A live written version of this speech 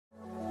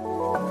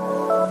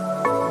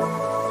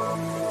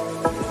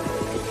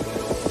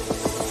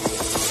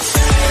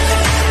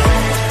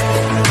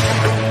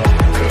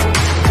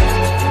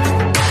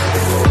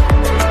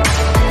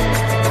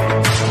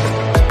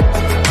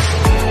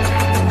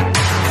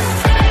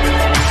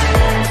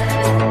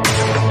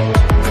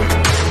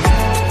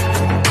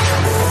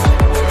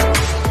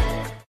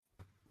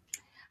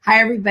Hi,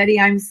 everybody.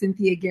 I'm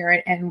Cynthia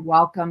Garrett, and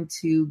welcome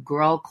to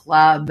Girl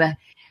Club.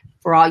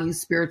 For all you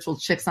spiritual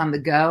chicks on the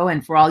go,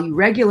 and for all you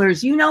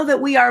regulars, you know that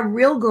we are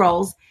real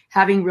girls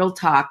having real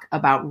talk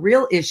about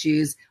real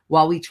issues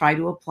while we try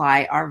to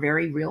apply our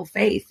very real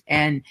faith.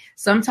 And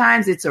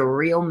sometimes it's a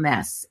real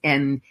mess.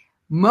 And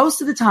most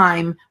of the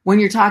time, when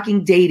you're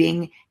talking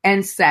dating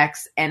and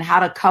sex and how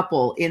to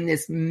couple in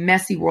this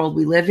messy world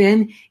we live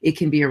in, it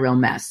can be a real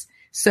mess.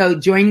 So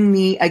joining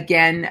me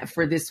again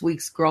for this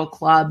week's Girl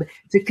Club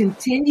to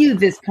continue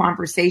this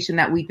conversation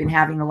that we've been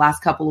having the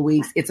last couple of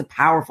weeks. It's a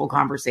powerful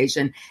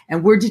conversation,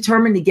 and we're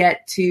determined to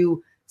get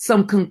to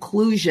some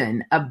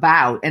conclusion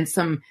about and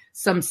some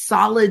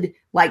solid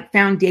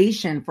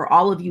foundation for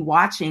all of you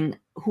watching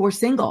who are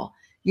single,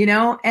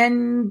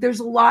 and there's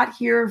a lot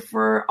here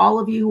for all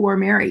of you who are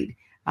married.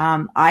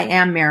 I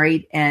am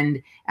married,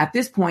 and at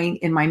this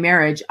point in my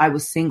marriage, I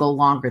was single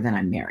longer than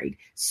I'm married.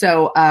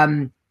 So,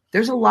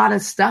 there's a lot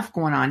of stuff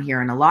going on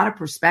here and a lot of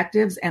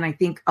perspectives. And I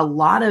think a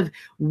lot of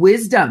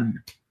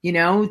wisdom,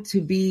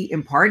 to be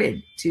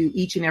imparted to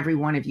each and every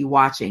one of you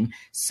watching.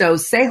 So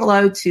say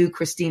hello to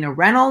Christina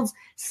Reynolds,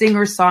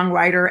 singer,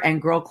 songwriter,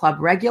 and Girl Club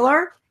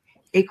regular.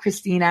 Hey,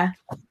 Christina.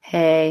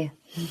 Hey.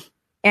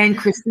 And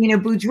Christina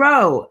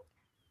Boudreau,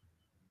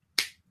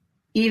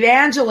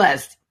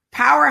 evangelist,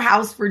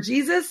 powerhouse for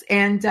Jesus,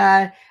 and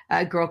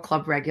Girl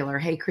Club regular.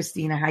 Hey,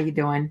 Christina, how you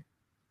doing?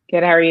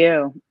 Good. How are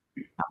you?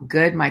 I'm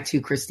good, my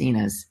two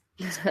Christinas.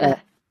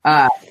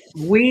 I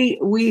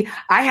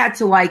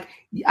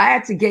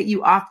had to get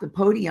you off the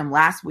podium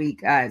last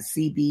week,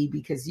 CB,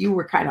 because you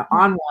were kind of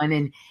on one,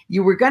 and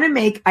you were going to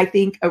make, I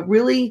think, a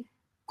really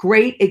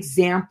great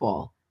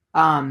example.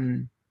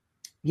 Being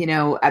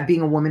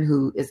a woman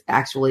who is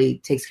actually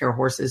takes care of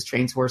horses,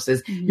 trains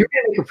horses, you're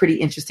going to make a pretty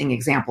interesting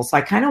example. So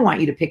I kind of want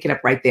you to pick it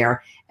up right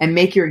there and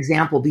make your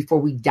example before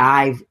we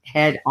dive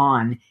head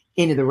on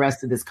into the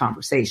rest of this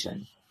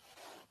conversation.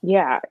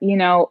 Yeah.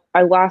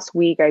 Last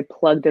week I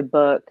plugged a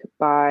book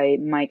by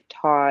Mike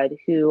Todd,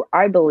 who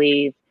I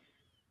believe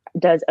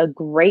does a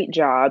great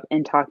job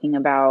in talking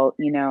about,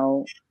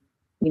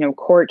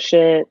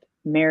 courtship,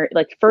 marriage,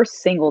 first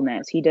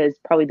singleness. He does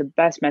probably the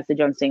best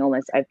message on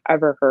singleness I've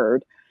ever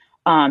heard.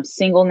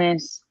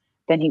 Singleness,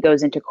 then he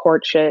goes into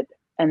courtship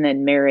and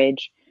then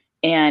marriage.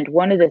 And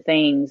one of the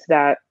things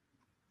that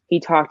he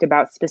talked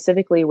about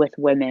specifically with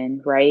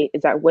women, right,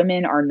 is that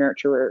women are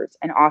nurturers,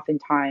 and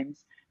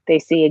oftentimes they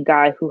see a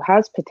guy who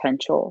has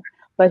potential,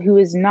 but who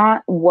is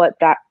not but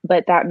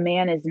that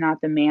man is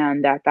not the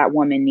man that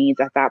woman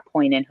needs at that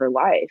point in her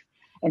life.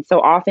 And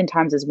so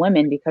oftentimes as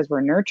women, because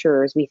we're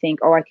nurturers, we think,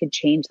 oh, I could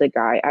change the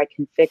guy. I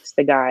can fix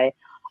the guy.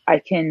 I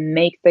can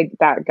make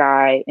that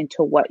guy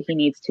into what he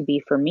needs to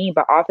be for me.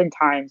 But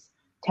oftentimes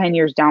 10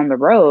 years down the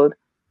road,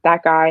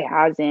 that guy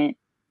hasn't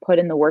put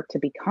in the work to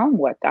become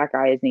what that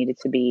guy is needed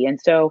to be. And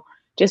so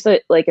just a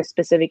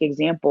specific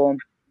example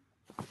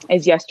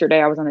is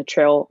yesterday I was on the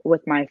trail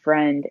with my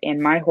friend,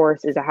 and my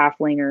horse is a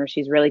halflinger.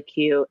 She's really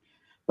cute,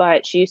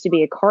 but she used to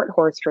be a cart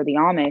horse for the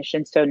Amish.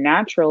 And so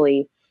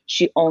naturally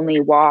she only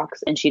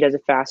walks and she does a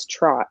fast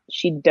trot.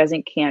 She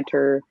doesn't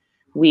canter.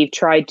 We've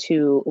tried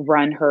to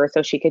run her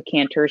so she could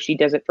canter. She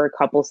does it for a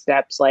couple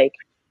steps, like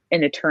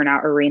in the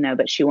turnout arena,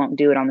 but she won't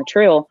do it on the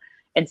trail.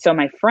 And so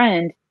my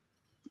friend,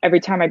 every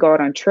time I go out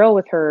on trail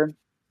with her,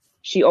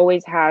 she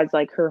always has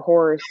her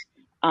horse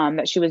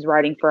that she was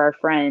riding for our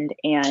friend.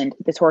 And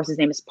this horse's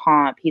name is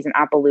Pomp. He's an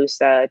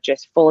Appaloosa,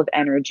 just full of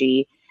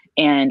energy.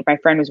 And my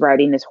friend was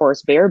riding this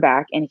horse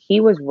bareback, and he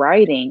was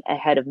riding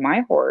ahead of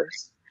my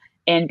horse.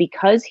 And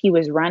because he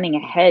was running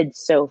ahead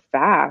so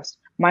fast,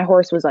 my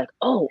horse was like,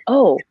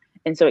 oh.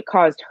 And so it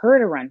caused her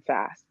to run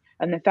fast.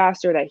 And the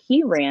faster that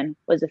he ran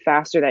was the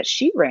faster that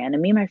she ran.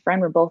 And me and my friend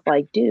were both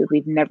like, dude,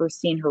 we've never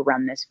seen her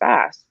run this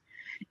fast.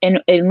 And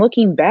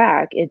looking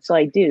back, it's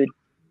like, dude,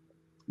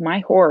 my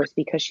horse,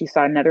 because she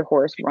saw another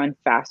horse run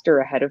faster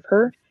ahead of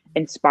her,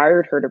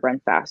 inspired her to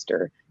run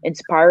faster,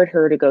 inspired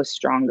her to go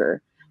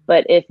stronger.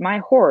 But if my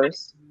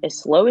horse, as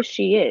slow as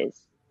she is,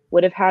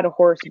 would have had a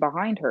horse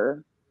behind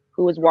her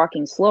who was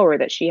walking slower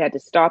that she had to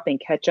stop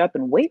and catch up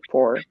and wait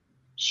for,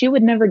 she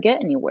would never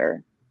get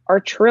anywhere. Our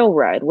trail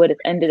ride would have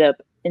ended up,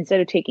 instead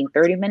of taking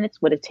 30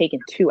 minutes, would have taken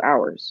 2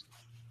 hours.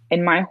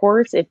 And my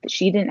horse, if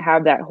she didn't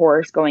have that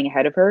horse going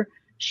ahead of her,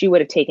 she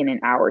would have taken an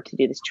hour to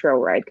do this trail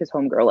ride, because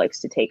homegirl likes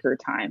to take her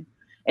time.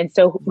 And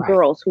so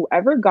girls,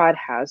 whoever God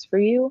has for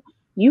you,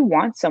 you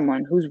want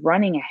someone who's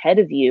running ahead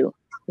of you,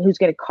 who's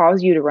going to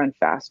cause you to run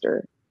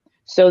faster,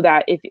 so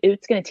that if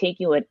it's going to take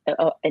you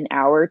an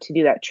hour to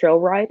do that trail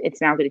ride,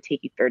 it's now going to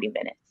take you 30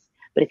 minutes.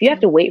 But if you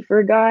have to wait for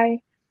a guy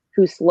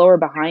who's slower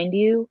behind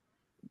you,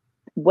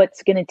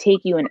 what's going to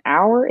take you an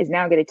hour is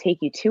now going to take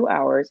you 2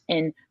 hours.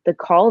 And the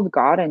call of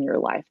God in your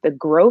life, the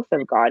growth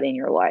of God in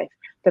your life,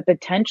 the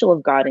potential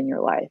of God in your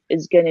life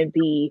is going to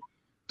be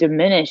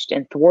diminished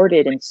and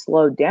thwarted and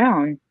slowed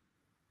down,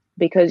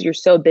 because you're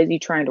so busy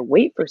trying to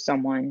wait for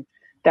someone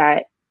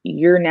that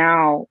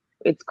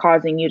it's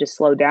causing you to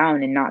slow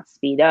down and not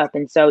speed up.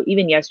 And so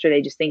even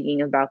yesterday, just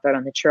thinking about that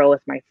on the trail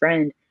with my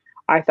friend,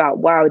 I thought,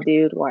 wow,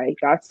 dude,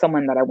 that's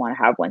someone that I want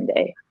to have one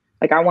day.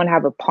 Like, I want to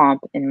have a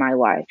Pomp in my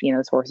life. You know,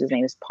 this horse's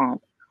name is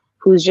Pomp,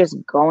 who's just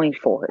going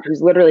for it,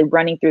 who's literally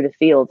running through the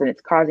fields. And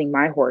it's causing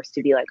my horse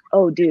to be like,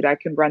 oh, dude, I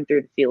can run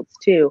through the fields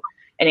too.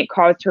 And it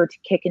caused her to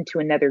kick into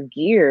another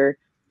gear.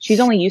 She's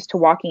only used to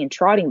walking and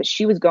trotting, but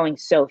she was going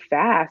so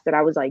fast that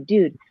I was like,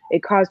 dude,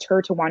 it caused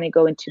her to want to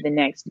go into the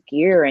next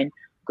gear. And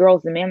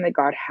girls, the man that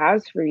God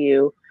has for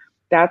you,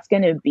 that's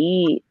going to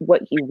be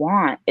what you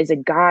want, is a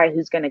guy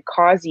who's going to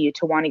cause you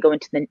to want to go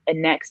into the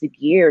next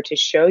gear, to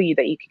show you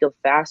that you can go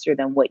faster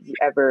than what you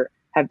ever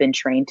have been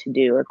trained to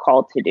do or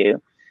called to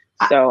do.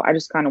 So I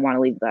just kind of want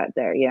to leave that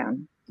there. Yeah.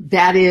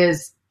 That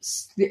is,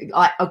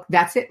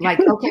 that's it. Like,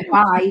 okay,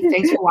 bye.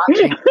 Thanks for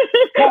watching.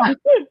 Yeah.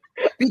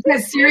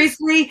 Because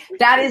seriously,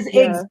 that is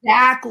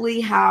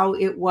exactly how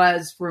it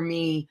was for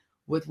me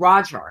with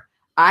Roger.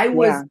 I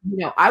was,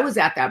 I was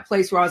at that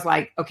place where I was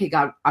like, okay,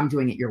 God, I'm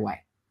doing it your way.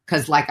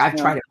 Cause like I've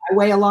tried it my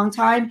way a long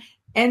time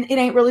and it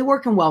ain't really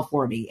working well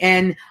for me.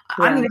 And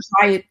I'm going to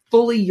try it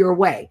fully your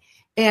way.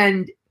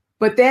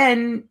 But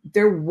then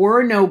there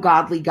were no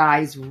godly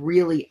guys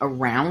really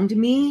around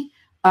me.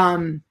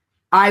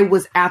 I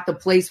was at the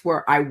place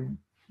where I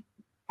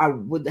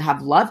would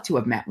have loved to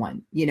have met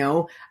one,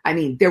 I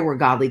mean, there were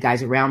godly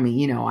guys around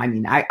me, I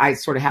mean, I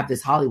sort of have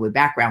this Hollywood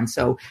background.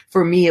 So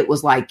for me, it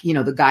was like,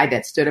 the guy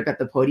that stood up at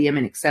the podium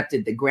and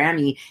accepted the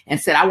Grammy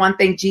and said, I want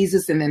to thank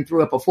Jesus, and then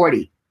threw up a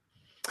 40.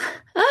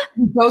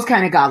 Those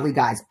kind of godly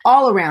guys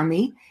all around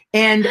me.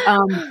 And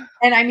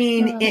I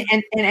mean,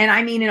 and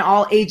I mean in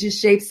all ages,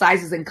 shapes,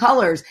 sizes, and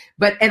colors.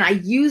 And I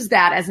use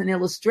that as an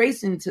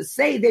illustration to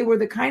say they were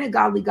the kind of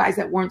godly guys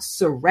that weren't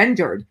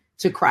surrendered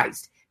to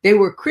Christ. They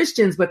were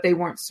Christians, but they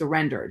weren't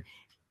surrendered.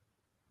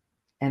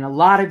 And a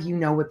lot of you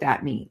know what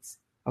that means.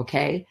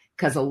 Okay.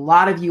 Because a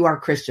lot of you are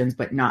Christians,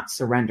 but not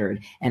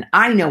surrendered. And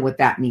I know what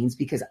that means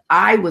because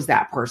I was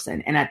that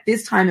person. And at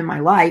this time in my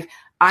life,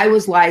 I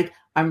was like,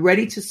 I'm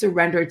ready to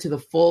surrender to the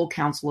full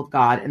counsel of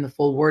God and the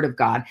full word of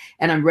God.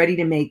 And I'm ready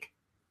to make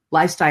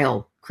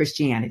lifestyle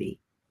Christianity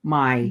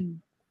my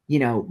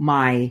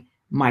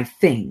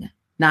thing,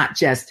 not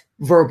just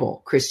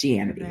verbal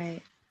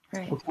Christianity.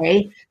 Right.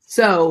 Okay.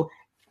 So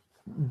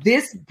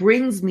this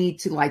brings me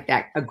to like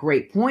a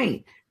great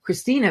point,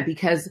 Christina,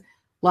 because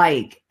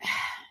like,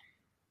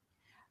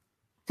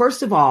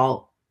 first of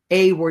all,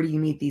 where do you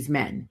meet these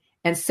men?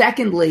 And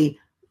secondly,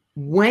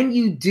 when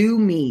you do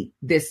meet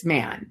this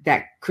man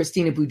that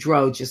Christina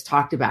Boudreau just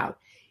talked about,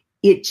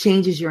 it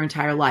changes your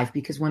entire life.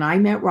 Because when I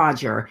met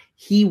Roger,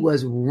 he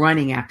was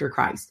running after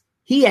Christ.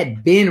 He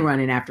had been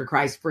running after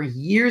Christ for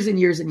years and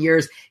years and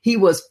years. He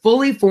was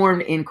fully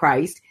formed in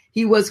Christ.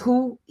 He was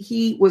who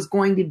he was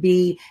going to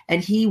be,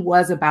 and he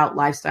was about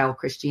lifestyle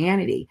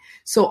Christianity.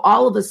 So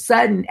all of a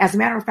sudden, as a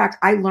matter of fact,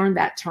 I learned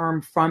that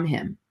term from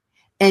him.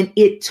 And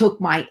it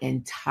took my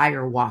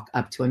entire walk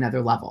up to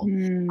another level.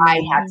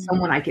 I had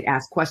someone I could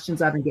ask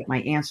questions of and get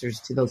my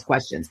answers to those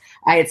questions.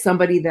 I had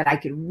somebody that I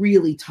could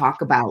really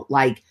talk about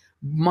like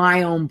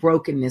my own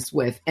brokenness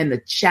with and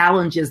the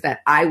challenges that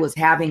I was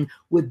having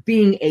with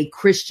being a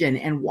Christian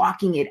and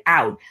walking it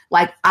out.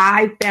 Like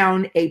I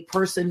found a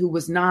person who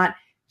was not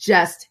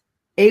just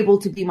able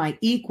to be my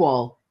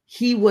equal.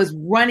 He was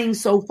running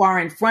so far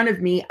in front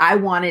of me. I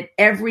wanted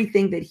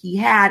everything that he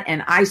had,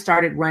 and I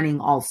started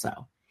running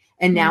also.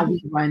 And now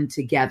we run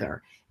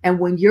together. And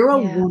when you're a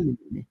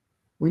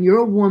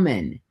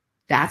woman,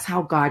 that's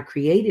how God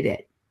created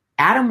it.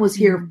 Adam was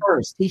here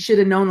first. He should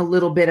have known a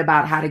little bit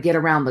about how to get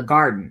around the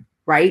garden,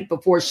 right?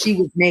 Before she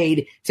was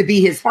made to be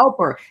his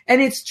helper.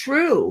 And it's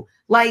true.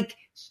 Like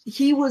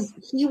he was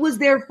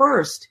there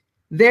first.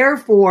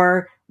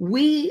 Therefore,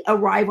 we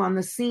arrive on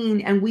the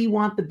scene and we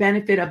want the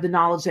benefit of the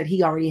knowledge that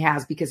he already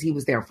has because he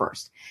was there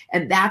first.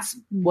 And that's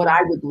what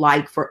I would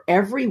like for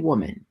every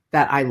woman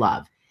that I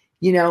love.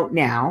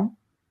 Now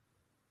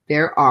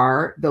there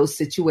are those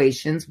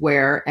situations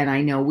where, and I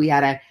know we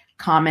had a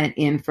comment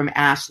in from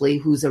Ashley,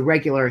 who's a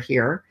regular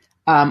here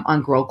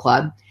on Girl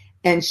Club.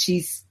 And she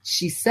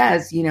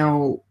says,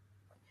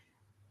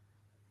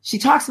 she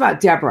talks about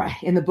Deborah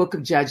in the book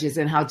of Judges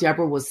and how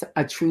Deborah was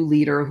a true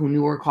leader who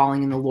knew her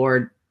calling in the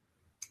Lord.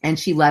 And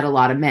she led a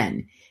lot of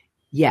men.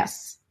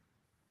 Yes,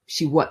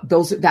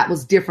 that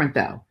was different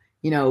though.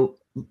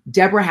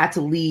 Deborah had to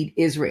lead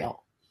Israel.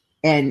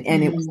 And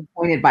it was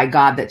appointed by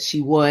God that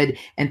she would.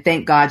 And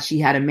thank God she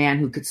had a man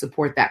who could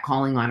support that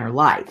calling on her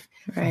life.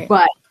 Right.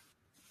 But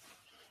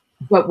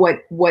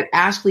what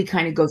Ashley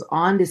kind of goes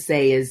on to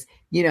say is,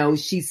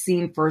 she's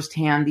seen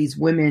firsthand these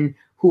women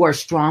who are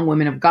strong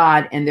women of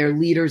God, and they're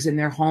leaders in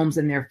their homes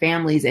and their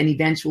families. And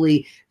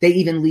eventually they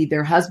even lead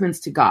their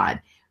husbands to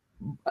God.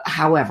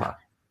 However,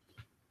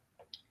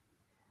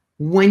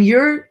 when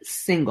you're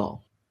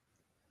single,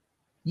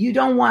 you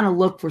don't want to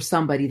look for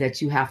somebody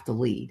that you have to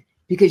lead.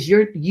 Because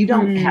you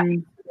don't have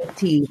to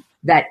guarantee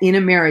that in a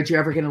marriage you're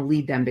ever going to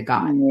lead them to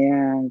God.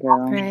 Yeah,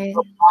 girl. Right.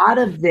 A lot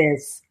of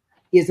this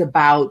is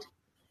about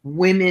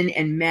women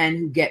and men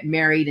who get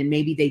married and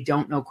maybe they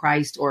don't know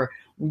Christ, or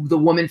the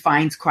woman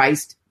finds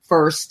Christ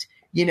first.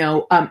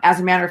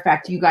 As a matter of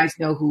fact, you guys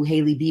know who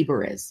Hailey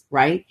Bieber is,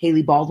 right?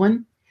 Hailey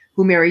Baldwin,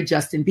 who married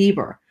Justin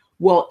Bieber.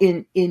 Well,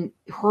 in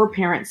her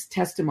parents'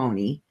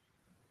 testimony,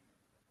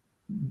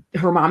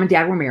 her mom and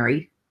dad were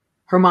married.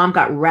 Her mom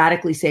got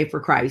radically saved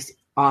for Christ.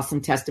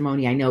 Awesome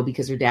testimony, I know,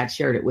 because her dad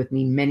shared it with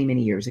me many,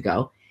 many years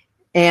ago,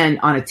 and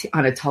on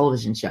a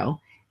television show.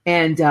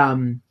 And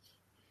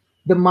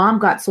the mom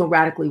got so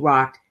radically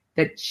rocked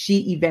that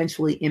she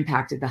eventually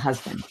impacted the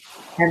husband,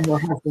 and her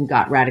husband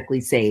got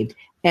radically saved.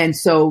 And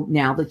so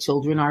now the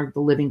children are the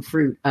living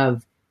fruit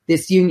of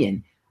this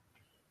union.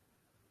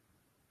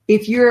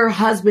 If your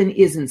husband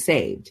isn't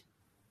saved,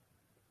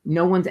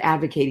 no one's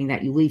advocating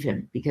that you leave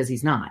him, because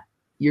he's not.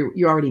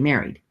 You're already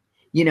married.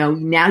 Now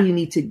you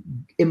need to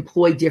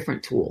employ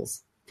different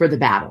tools for the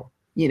battle,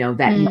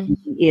 that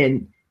you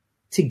in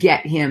to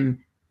get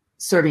him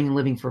serving and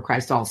living for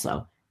Christ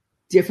also.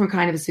 Different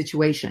kind of a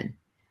situation.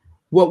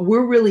 What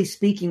we're really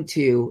speaking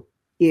to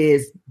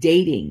is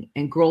dating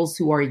and girls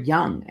who are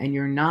young and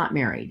you're not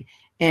married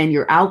and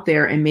you're out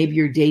there and maybe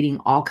you're dating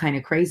all kind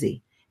of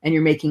crazy and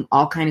you're making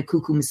all kind of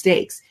cuckoo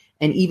mistakes.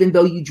 And even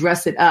though you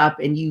dress it up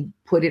and you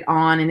put it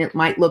on and it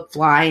might look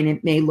fly and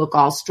it may look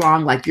all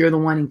strong, like you're the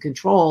one in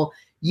control,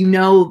 you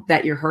know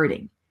that you're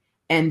hurting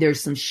and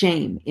there's some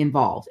shame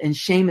involved, and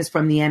shame is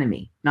from the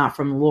enemy, not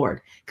from the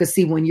Lord. Because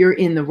see, when you're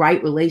in the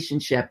right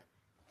relationship,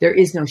 there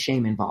is no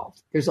shame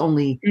involved. There's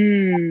only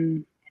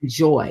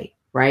joy,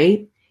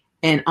 right?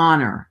 And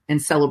honor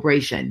and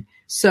celebration.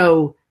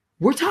 So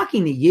we're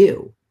talking to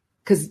you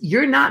because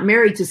you're not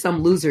married to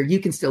some loser. You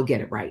can still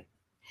get it right.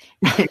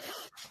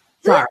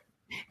 Sorry.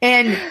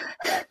 And,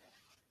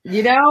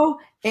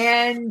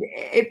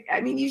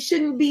 you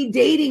shouldn't be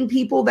dating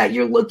people that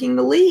you're looking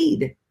to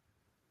lead.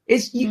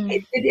 It's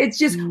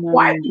just,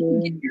 why do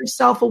you give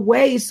yourself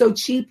away so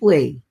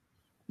cheaply?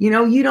 You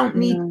don't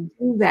need to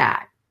do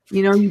that.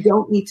 You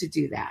don't need to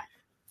do that.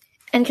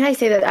 And can I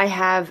say that I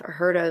have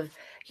heard of,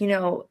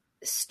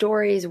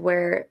 stories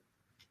where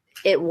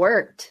it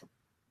worked.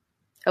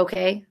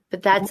 Okay.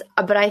 But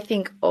I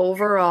think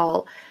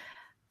overall,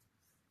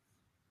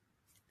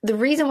 the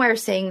reason why we're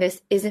saying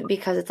this isn't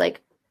because it's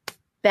like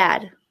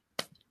bad.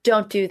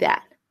 Don't do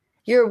that.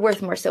 You're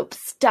worth more. So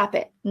stop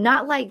it.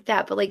 Not like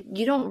that, but like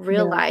you don't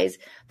realize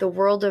the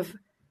world of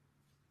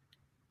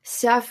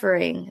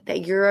suffering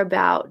that you're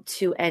about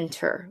to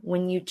enter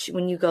when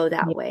you go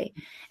that way.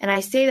 And I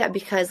say that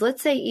because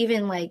let's say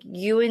even like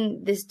you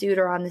and this dude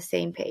are on the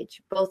same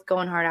page, both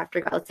going hard after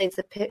God. Let's say it's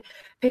a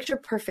picture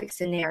perfect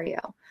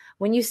scenario.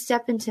 When you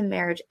step into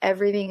marriage,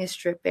 everything is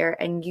stripped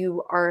bare and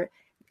you are,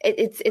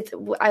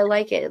 I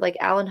like it. Like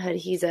Alan Hood,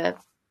 he's a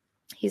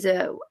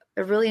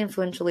really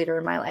influential leader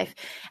in my life.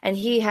 And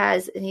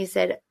he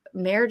said,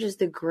 marriage is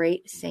the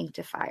great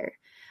sanctifier.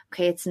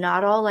 Okay. It's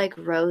not all like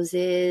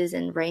roses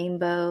and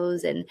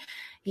rainbows and,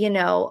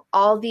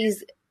 all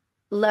these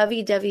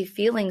lovey-dovey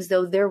feelings,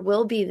 though there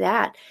will be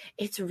that.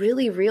 It's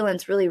really real and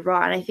it's really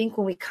raw. And I think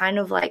when we kind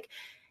of like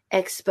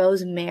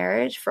expose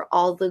marriage for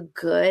all the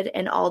good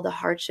and all the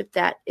hardship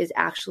that is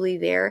actually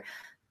there,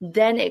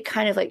 then it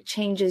kind of like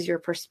changes your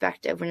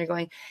perspective when you're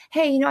going,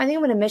 hey, I think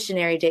I'm going to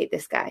missionary date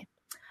this guy.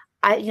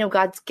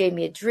 God gave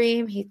me a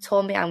dream. He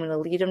told me I'm going to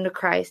lead him to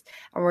Christ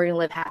and we're going to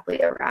live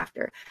happily ever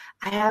after.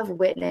 I have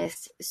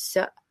witnessed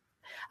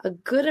a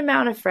good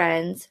amount of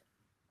friends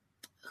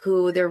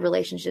who their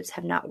relationships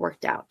have not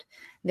worked out.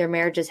 Their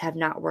marriages have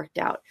not worked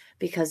out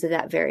because of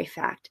that very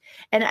fact.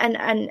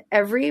 And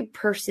every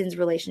person's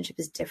relationship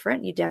is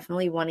different. You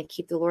definitely want to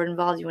keep the Lord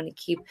involved. You want to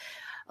keep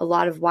a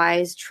lot of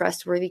wise,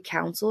 trustworthy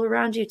counsel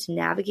around you to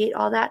navigate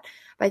all that.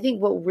 But I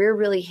think what we're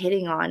really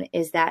hitting on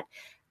is that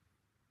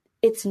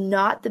it's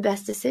not the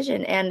best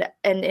decision. And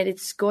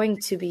it's going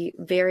to be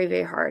very,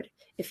 very hard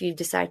if you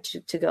decide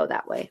to go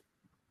that way.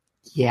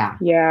 Yeah.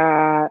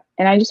 Yeah.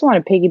 And I just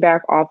want to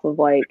piggyback off of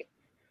like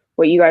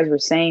what you guys were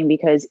saying,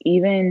 because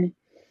even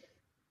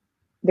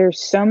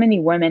there's so many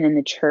women in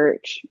the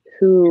church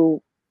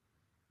who,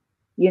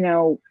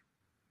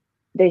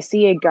 they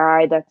see a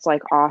guy that's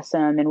like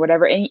awesome and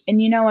whatever. And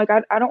like,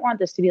 I don't want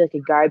this to be like a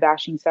guy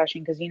bashing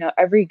session because,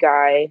 every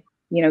guy,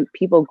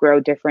 people grow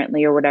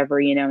differently or whatever,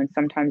 and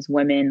sometimes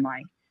women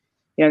like,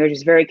 they're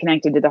just very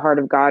connected to the heart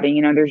of God.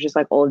 And, there's just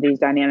like all of these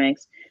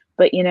dynamics.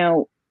 But,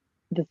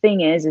 the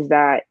thing is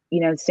that,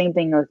 the same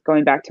thing with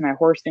going back to my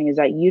horse thing is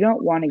that you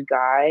don't want a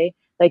guy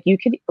like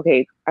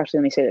actually,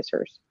 let me say this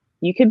first.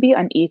 You could be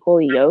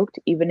unequally yoked,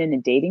 even in a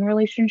dating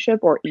relationship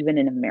or even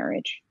in a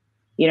marriage.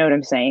 You know what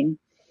I'm saying?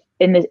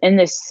 In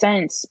this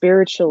sense,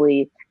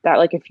 spiritually, that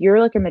like, if you're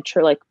like a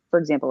mature, like, for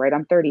example, right,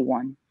 I'm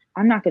 31.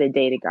 I'm not going to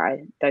date a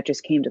guy that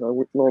just came to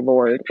the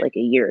Lord like a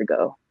year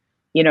ago.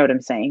 You know what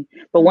I'm saying?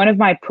 But one of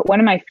my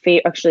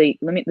favorite, actually,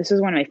 this is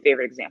one of my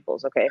favorite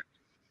examples. Okay.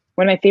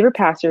 One of my favorite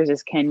pastors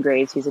is Ken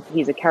Graves.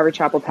 He's a Calvary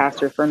Chapel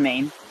pastor from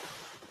Maine.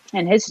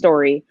 And his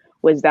story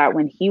was that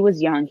when he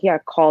was young, he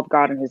had called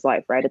God in his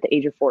life, right? At the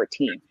age of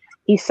 14,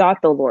 he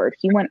sought the Lord.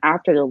 He went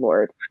after the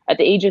Lord. At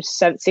the age of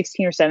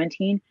 16 or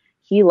 17,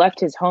 he left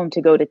his home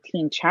to go to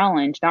Teen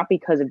Challenge, not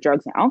because of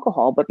drugs and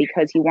alcohol, but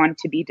because he wanted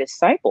to be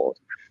discipled.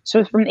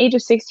 So from the age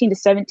of 16 to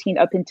 17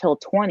 up until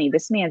 20,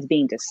 this man's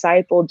being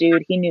discipled,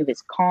 dude. He knew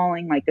his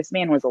calling. Like, this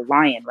man was a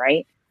lion,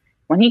 right?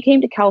 When he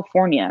came to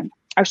California,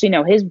 actually,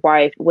 no, his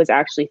wife was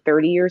actually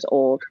 30 years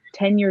old,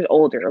 10 years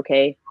older.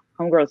 Okay.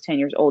 Homegirl's 10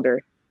 years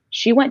older.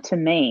 She went to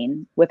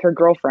Maine with her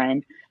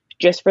girlfriend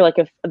just for like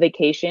a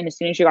vacation. As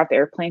soon as she got off the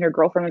airplane, her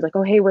girlfriend was like,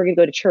 oh, hey, we're going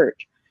to go to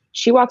church.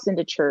 She walks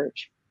into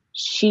church.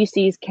 She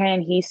sees Ken.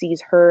 He sees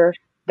her.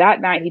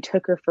 That night, he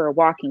took her for a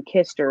walk and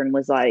kissed her and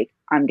was like,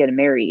 I'm going to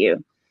marry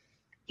you.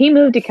 He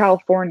moved to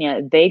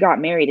California. They got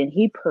married and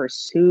he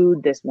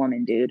pursued this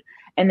woman, dude.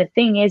 And the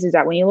thing is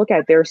that when you look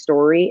at their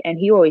story, and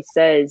he always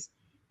says,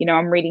 you know,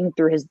 I'm reading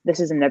through this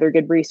is another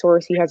good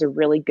resource. He has a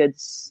really good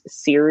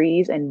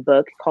series and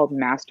book called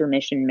Master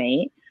Mission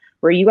Mate,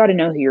 where you got to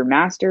know who your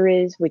master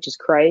is, which is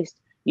Christ.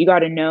 You got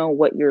to know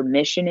what your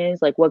mission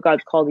is, like what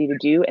God's called you to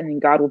do. And then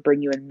God will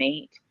bring you a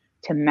mate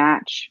to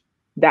match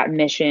that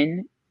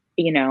mission,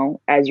 you know,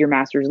 as your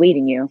master's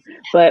leading you.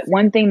 But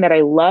one thing that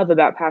I love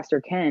about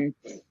Pastor Ken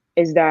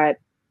is that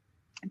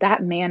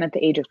man at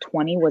the age of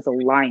 20 was a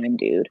lion,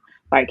 dude.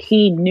 Like,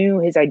 he knew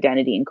his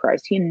identity in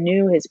Christ. He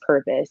knew his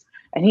purpose.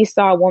 And he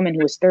saw a woman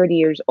who was 30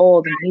 years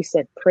old and he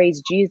said,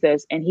 praise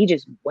Jesus. And he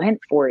just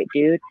went for it,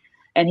 dude.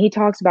 And he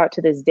talks about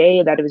to this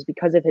day that it was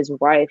because of his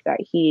wife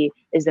that he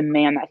is the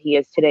man that he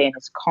is today and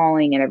his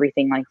calling and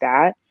everything like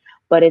that.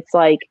 But it's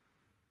like,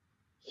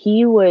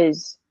 he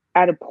was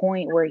at a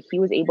point where he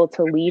was able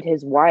to lead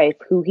his wife,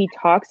 who he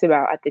talks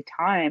about at the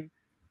time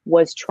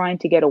was trying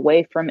to get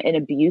away from an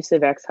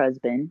abusive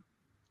ex-husband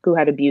who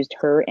had abused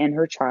her and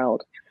her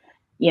child.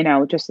 You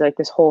know, just like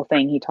this whole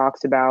thing he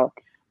talks about.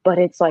 But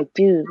it's like,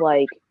 dude,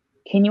 like,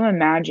 can you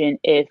imagine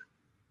if,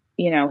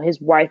 you know,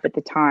 his wife at the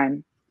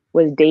time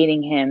was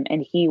dating him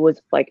and he was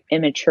like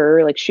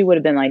immature? Like, she would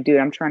have been like, dude,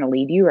 I'm trying to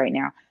lead you right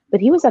now. But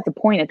he was at the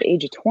point at the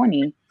age of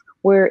 20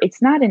 where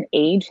it's not an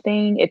age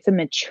thing, it's a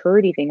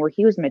maturity thing, where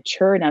he was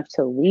mature enough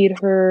to lead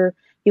her.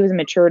 He was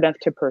mature enough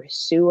to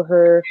pursue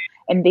her,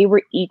 and they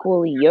were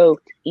equally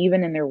yoked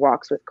even in their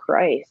walks with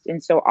Christ.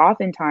 And so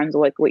oftentimes,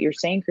 like what you're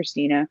saying,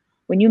 Christina,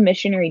 when you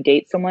missionary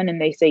date someone and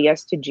they say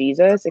yes to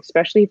Jesus,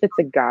 especially if it's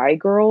a guy,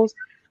 girls,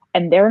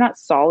 and they're not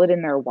solid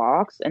in their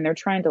walks and they're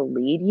trying to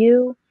lead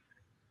you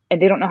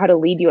and they don't know how to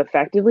lead you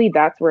effectively,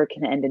 that's where it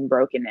can end in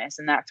brokenness.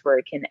 And that's where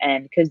it can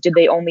end. Because did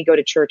they only go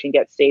to church and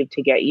get saved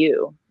to get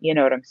you? You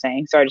know what I'm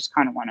saying? So I just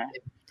kind of want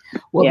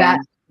to. Well, yeah.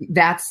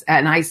 That's,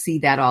 and I see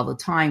that all the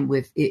time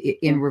with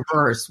in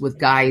reverse with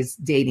guys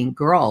dating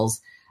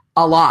girls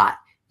a lot,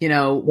 you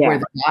know, yeah. Where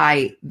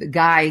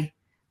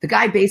the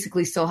guy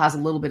basically still has a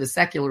little bit of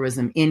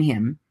secularism in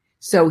him.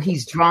 So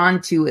he's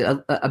drawn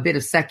to a bit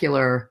of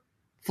secular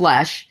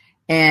flesh,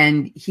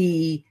 and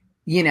he,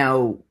 you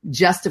know,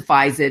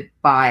 justifies it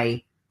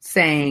by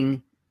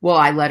saying, well,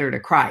 I led her to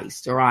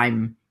Christ, or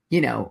I'm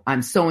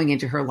sowing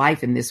into her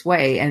life in this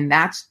way. And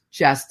that's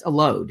just a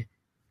load.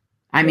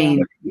 I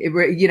mean,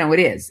 it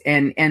is.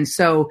 And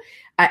so,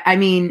 I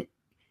mean,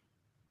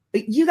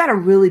 you got to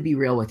really be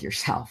real with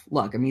yourself.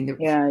 Look, I mean,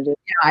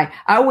 I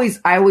always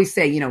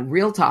say, you know,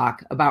 real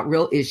talk about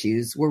real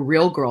issues. We're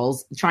real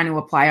girls trying to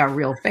apply our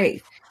real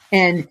faith,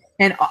 and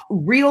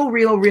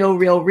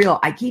real.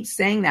 I keep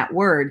saying that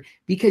word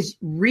because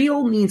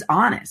real means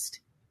honest.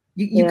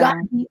 You got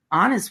to be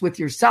honest with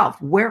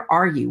yourself. Where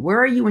are you?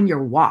 Where are you in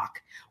your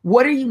walk?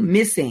 What are you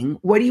missing?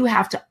 What do you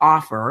have to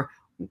offer?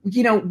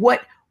 You know,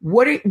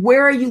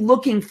 where are you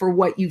looking for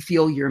what you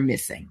feel you're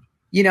missing?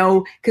 You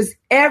know, because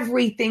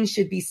everything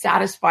should be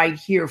satisfied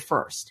here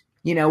first,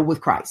 you know,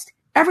 with Christ.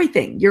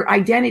 Everything, your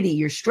identity,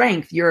 your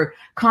strength, your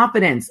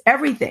confidence,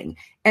 everything.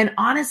 And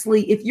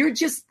honestly, if you're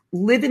just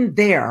living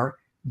there,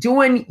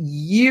 doing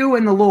you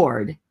and the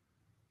Lord,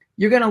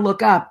 you're going to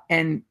look up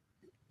and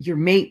your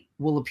mate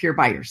will appear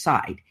by your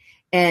side.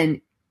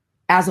 And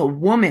as a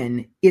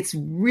woman, it's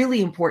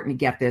really important to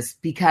get this,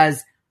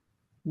 because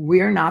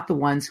we're not the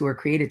ones who are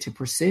created to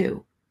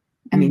pursue.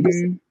 I mean, this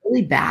is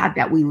really bad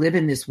that we live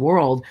in this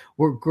world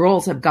where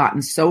girls have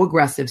gotten so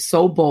aggressive,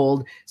 so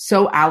bold,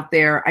 so out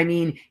there. I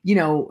mean, you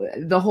know,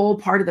 the whole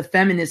part of the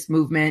feminist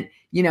movement,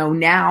 you know,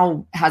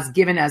 now has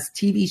given us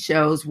TV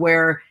shows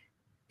where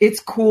it's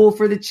cool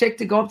for the chick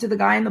to go up to the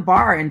guy in the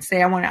bar and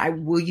say,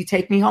 will you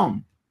take me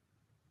home?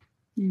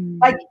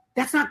 Like,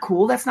 that's not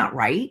cool. That's not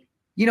right.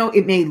 You know,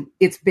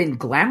 it's been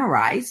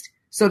glamorized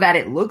so that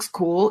it looks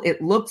cool.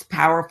 It looks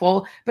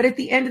powerful. But at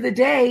the end of the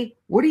day,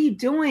 what are you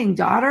doing,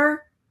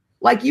 daughter?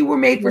 Like, you were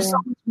made for so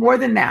much more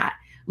than that.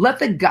 Let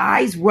the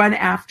guys run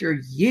after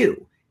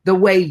you the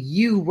way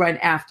you run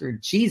after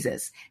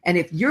Jesus. And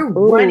if you're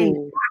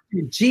running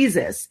after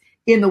Jesus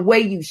in the way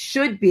you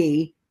should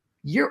be,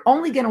 you're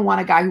only going to want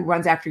a guy who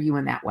runs after you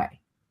in that way.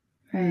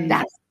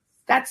 Right.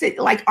 That's it.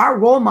 Like, our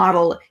role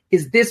model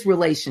is this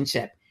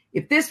relationship.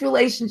 If this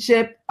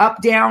relationship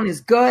up, down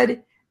is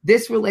good,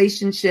 this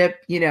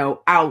relationship, you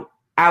know, out,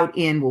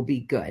 in will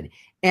be good.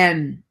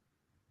 And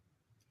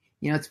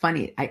you know, it's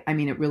funny. I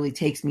mean, it really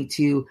takes me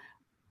to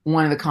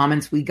one of the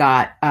comments we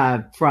got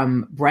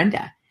from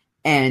Brenda.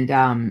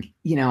 And,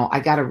 you know,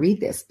 I got to read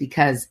this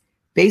because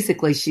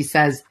basically she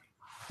says,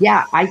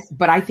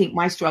 but I think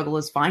my struggle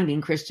is finding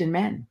Christian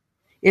men.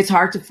 It's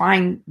hard to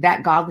find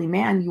that godly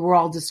man you were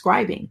all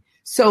describing.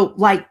 So,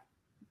 like,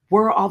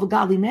 where are all the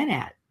godly men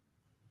at?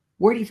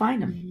 Where do you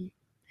find them? Mm-hmm.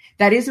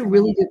 That is a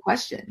really good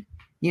question,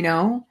 you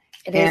know?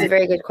 It is a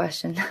very good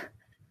question.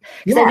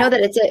 Because Yeah. I know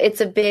that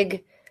it's a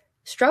big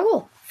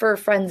struggle for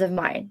friends of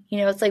mine. You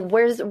know, it's like,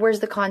 where's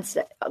the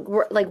concept?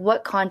 Like,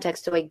 what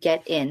context do I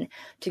get in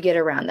to get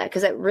around that?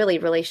 Because really,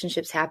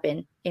 relationships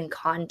happen in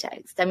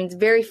context. I mean, it's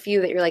very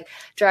few that you're like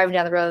driving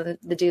down the road and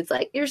the dude's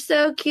like, "You're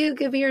so cute,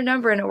 give me your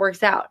number," and it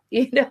works out,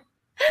 you know?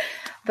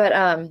 But,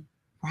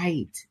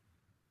 right.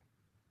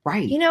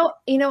 You know,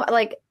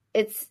 like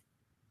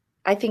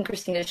I think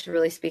Christina should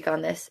really speak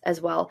on this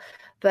as well.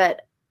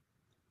 But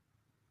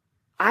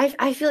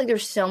I feel like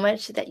there's so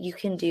much that you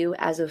can do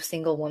as a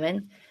single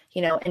woman,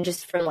 you know, and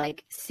just from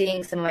like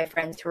seeing some of my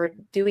friends who are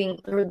doing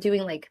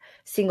like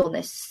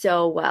singleness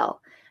so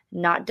well,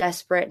 not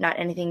desperate, not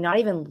anything, not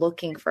even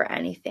looking for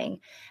anything,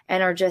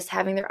 and are just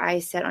having their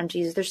eyes set on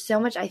Jesus. There's so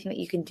much I think that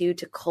you can do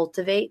to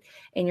cultivate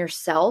in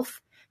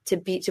yourself to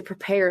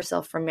prepare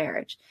yourself for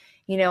marriage.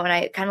 You know,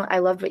 and I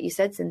loved what you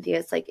said, Cynthia.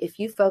 It's like, if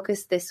you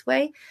focus this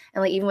way,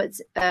 and like even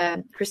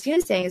what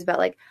Christina's saying is about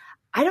like,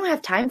 I don't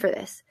have time for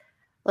this.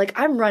 Like,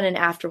 I'm running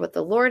after what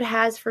the Lord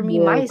has for me.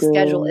 My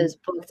schedule is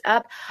booked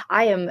up.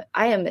 I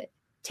am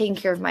taking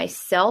care of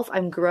myself.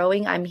 I'm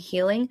growing. I'm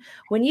healing.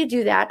 When you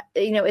do that,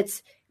 you know,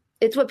 it's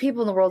what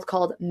people in the world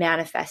called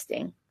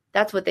manifesting.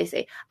 That's what they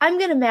say. I'm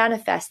going to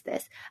manifest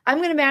this. I'm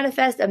going to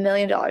manifest $1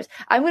 million.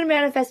 I'm going to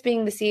manifest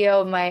being the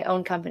CEO of my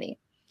own company.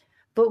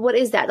 But what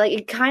is that? Like,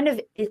 it kind of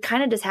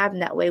does happen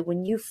that way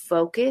when you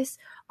focus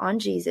on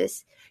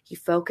Jesus. You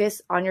focus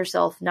on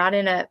yourself, not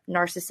in a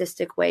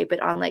narcissistic way,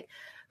 but on like,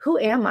 who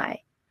am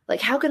I? Like,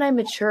 how can I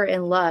mature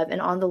in love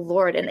and on the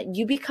Lord? And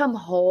you become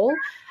whole.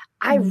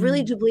 I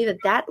really do believe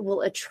that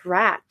will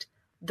attract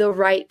the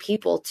right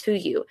people to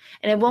you.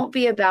 And it won't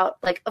be about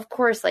like, of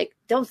course, like,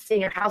 don't stay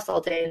in your house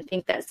all day and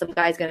think that some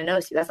guy's going to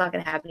notice you. That's not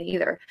going to happen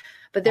either.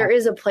 But there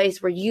is a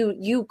place where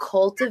you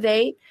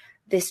cultivate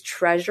this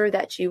treasure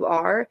that you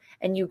are,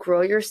 and you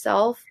grow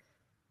yourself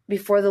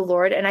before the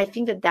Lord. And I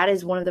think that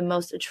is one of the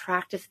most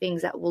attractive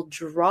things that will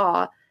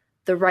draw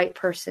the right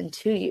person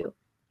to you.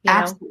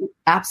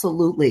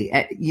 Absolutely.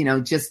 You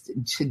know, just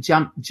to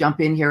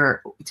jump in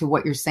here to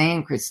what you're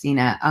saying,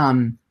 Christina.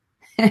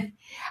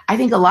 I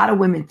think a lot of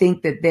women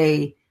think that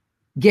they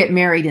get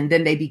married and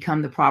then they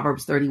become the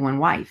Proverbs 31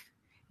 wife,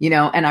 you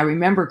know? And I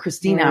remember,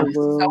 Christina, I was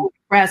so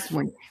impressed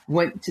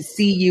when to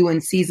see you in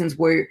seasons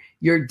where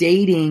you're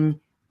dating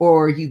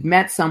or you've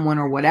met someone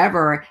or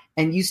whatever,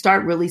 and you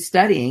start really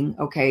studying,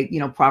 okay, you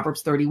know,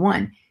 Proverbs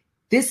 31.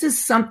 This is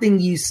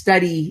something you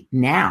study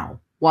now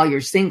while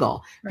you're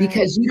single,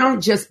 because you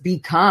don't just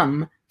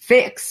become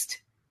fixed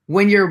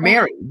when you're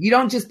married. You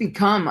don't just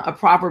become a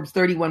Proverbs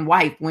 31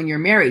 wife when you're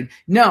married.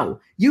 No,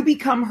 you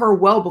become her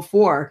well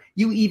before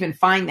you even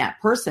find that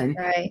person,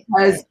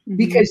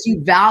 because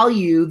you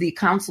value the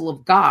counsel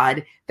of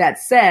God that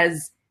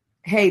says,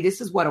 hey, this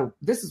is what a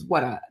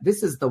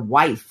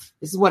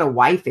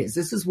wife is.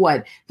 This is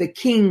what the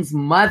king's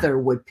mother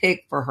would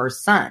pick for her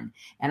son.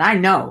 And I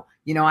know,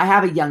 you know, I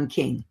have a young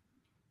king.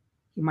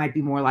 He might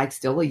be more like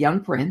still a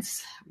young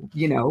prince,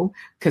 you know,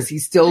 because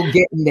he's still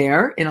getting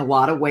there in a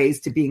lot of ways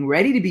to being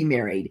ready to be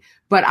married.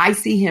 But I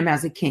see him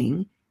as a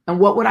king. And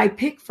what would I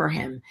pick for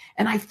him?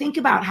 And I think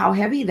about how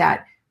heavy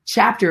that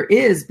chapter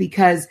is,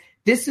 because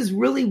this is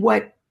really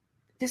what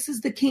this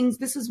is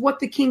what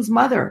the king's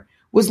mother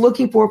was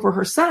looking for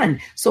her son.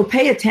 So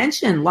pay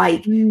attention.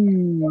 Like,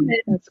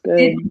 that's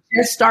good.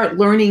 Just start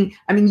learning.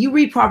 I mean, you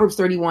read Proverbs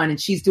 31 and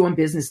she's doing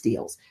business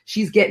deals.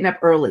 She's getting up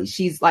early.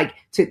 She's like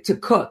to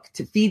cook,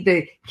 to feed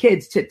the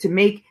kids,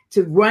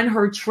 to run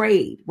her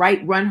trade,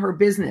 right? Run her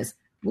business.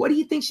 What do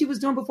you think she was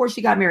doing before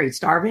she got married?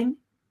 Starving?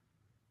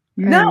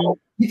 No.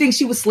 You think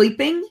she was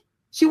sleeping?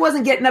 She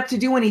wasn't getting up to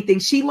do anything.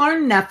 She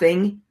learned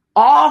nothing.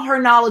 All her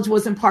knowledge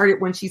was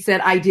imparted when she said,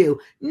 I do.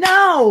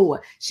 No,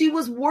 she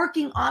was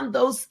working on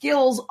those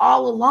skills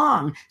all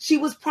along. She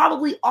was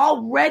probably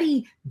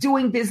already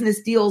doing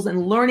business deals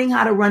and learning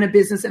how to run a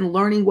business and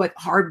learning what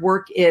hard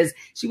work is.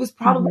 She was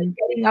probably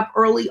getting up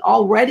early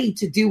already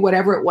to do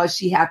whatever it was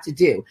she had to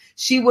do.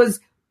 She was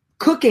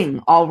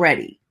cooking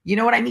already. You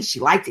know what I mean? She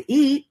liked to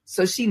eat,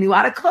 so she knew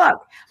how to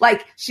cook.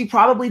 Like, she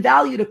probably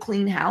valued a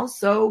clean house,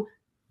 so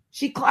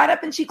she got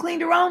up and she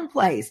cleaned her own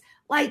place.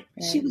 Like,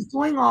 she was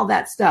doing all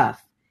that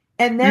stuff.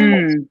 And then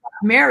when she got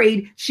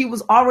married, she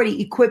was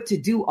already equipped to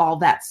do all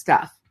that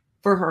stuff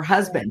for her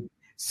husband.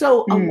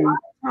 So a lot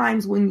of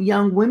times when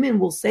young women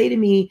will say to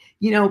me,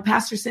 you know,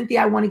 Pastor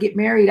Cynthia, I want to get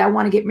married. I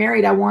want to get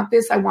married. I want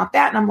this. I want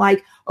that. And I'm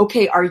like,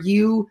 okay, are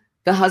you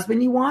the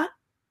husband you want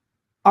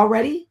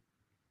already?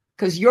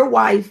 Because your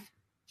wife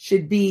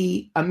should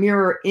be a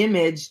mirror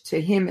image to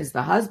him as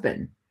the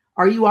husband.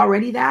 Are you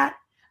already that?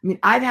 I mean,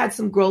 I've had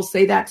some girls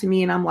say that to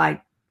me and I'm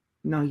like,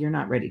 no, you're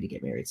not ready to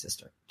get married,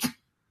 sister.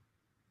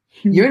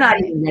 You're not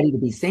even ready to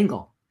be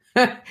single.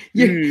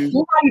 You're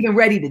not even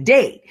ready to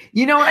date.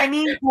 You know what I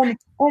mean?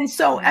 And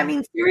so, I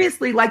mean,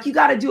 seriously, like, you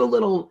got to do a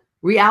little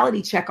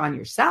reality check on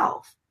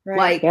yourself.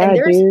 Like,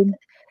 and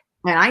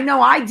I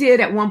know I did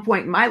at one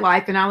point in my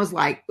life, and I was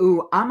like,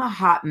 ooh, I'm a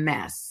hot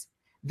mess.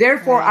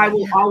 Therefore, I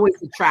will always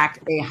attract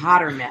a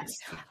hotter mess.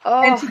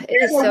 Oh,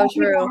 it is so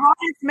true. The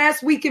hottest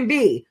mess we can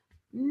be.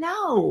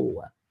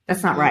 No,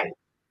 that's not right.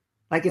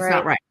 Like, it's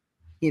not right.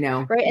 You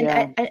know?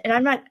 Right. And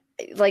I'm not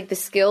like, the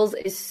skills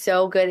is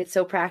so good. It's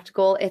so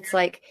practical. It's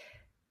like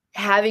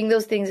having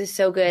those things is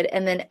so good.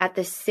 And then at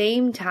the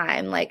same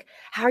time, like,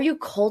 how are you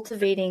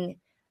cultivating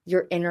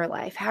your inner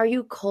life? How are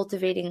you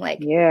cultivating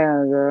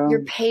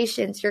your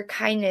patience, your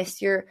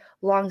kindness, your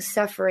long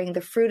suffering,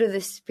 the fruit of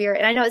the Spirit?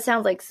 And I know it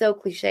sounds like so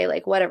cliche,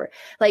 like whatever,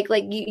 like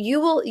you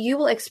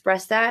will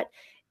express that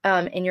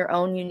in your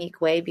own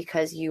unique way,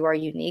 because you are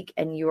unique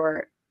and you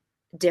are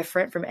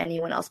different from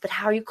anyone else. But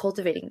how are you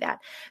cultivating that?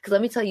 Because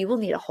let me tell you, you will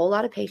need a whole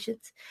lot of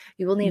patience.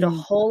 You will need a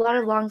whole lot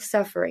of long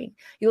suffering.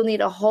 You will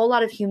need a whole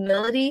lot of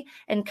humility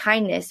and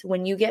kindness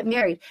when you get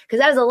married, because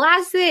that is the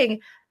last thing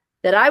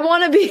that I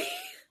want to be.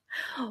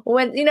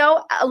 When, you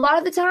know, a lot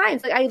of the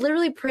times, like, I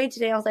literally prayed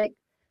today. I was like,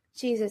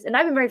 Jesus, and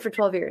I've been married for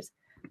 12 years.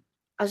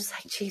 I was just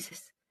like,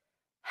 Jesus,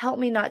 help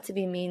me not to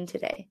be mean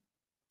today.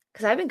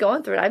 Because I've been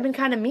going through it. I've been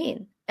kind of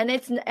mean. And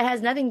it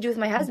has nothing to do with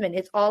my husband.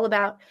 It's all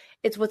about,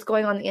 it's what's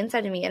going on the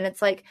inside of me. And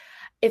it's like,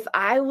 if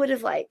I would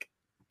have like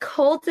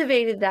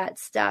cultivated that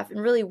stuff and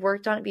really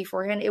worked on it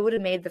beforehand, it would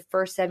have made the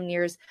first 7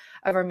 years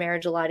of our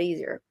marriage a lot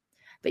easier.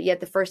 But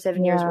yet the first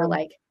 7 years were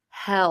like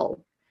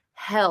hell.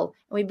 And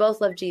we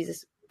both love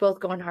Jesus, both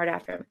going hard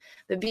after him.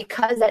 But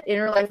because that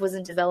inner life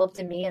wasn't developed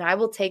in me, and I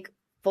will take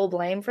full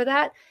blame for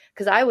that,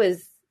 because I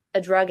was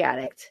a drug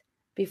addict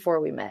before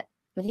we met.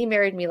 And he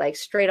married me like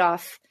straight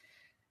off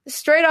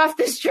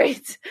the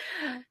streets.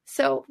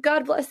 So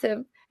God bless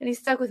him. And he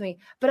stuck with me.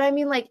 But I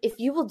mean, like, if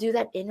you will do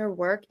that inner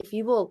work, if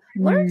you will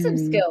learn some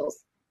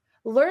skills,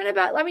 learn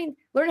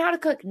how to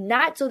cook,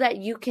 not so that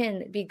you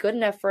can be good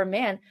enough for a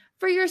man,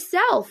 for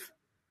yourself,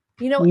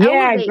 you know,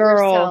 elevate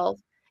yourself,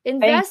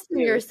 invest in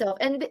yourself.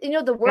 And, you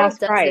know, the world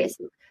does this.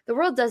 The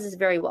world does this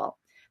very well.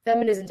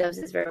 Feminism does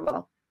this very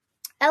well.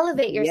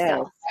 Elevate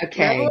yourself.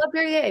 Level up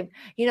your game.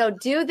 You know,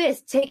 do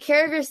this. Take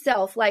care of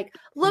yourself. Like,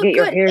 look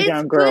good.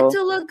 It's good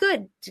to look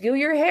good. Do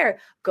your hair.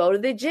 Go to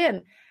the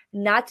gym.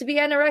 Not to be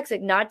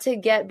anorexic. Not to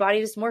get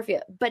body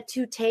dysmorphia. But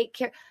to take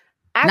care.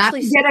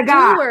 Actually,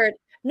 steward.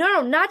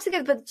 No, not to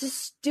get. But to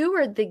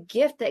steward the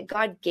gift that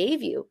God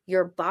gave you.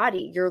 Your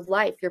body, your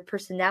life, your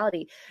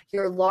personality,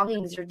 your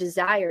longings, your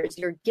desires,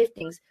 your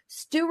giftings.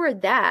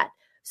 Steward that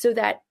so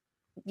that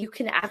you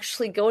can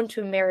actually go into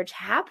a marriage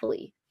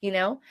happily. You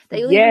know, that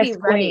you'll be ready.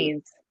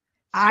 Queens.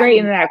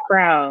 Straighten that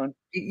crown.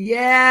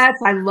 Yes,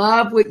 I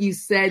love what you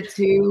said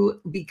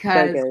too,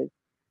 because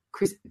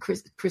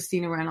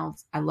Christina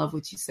Reynolds, I love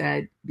what you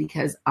said,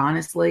 because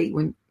honestly,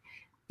 when,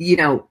 you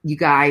know, you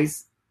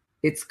guys,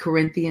 it's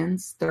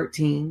Corinthians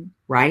 13,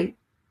 right?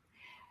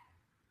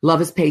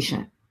 Love is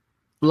patient.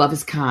 Love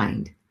is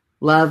kind.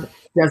 Love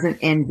doesn't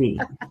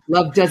envy.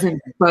 Love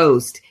doesn't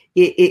boast.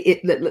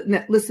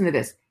 Listen to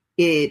this.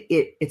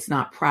 It's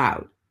not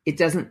proud. It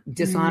doesn't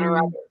dishonor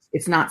others.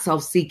 It's not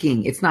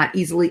self-seeking. It's not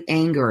easily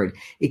angered.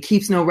 It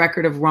keeps no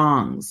record of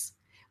wrongs.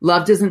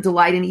 Love doesn't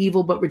delight in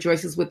evil, but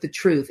rejoices with the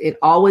truth. It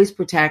always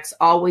protects,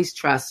 always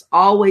trusts,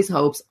 always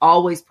hopes,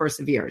 always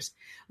perseveres.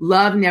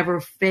 Love never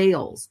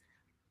fails.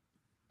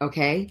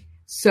 Okay?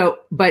 So,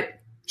 but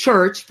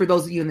church, for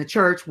those of you in the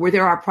church, where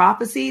there are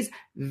prophecies,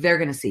 they're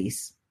going to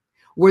cease.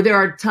 Where there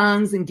are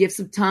tongues and gifts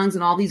of tongues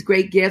and all these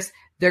great gifts,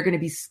 they're going to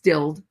be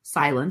stilled,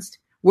 silenced.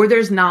 Where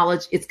there's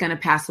knowledge, it's going to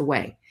pass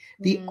away.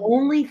 The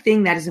only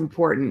thing that is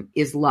important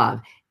is love.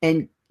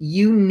 And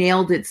you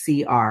nailed it,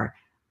 CR.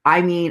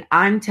 I mean,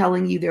 I'm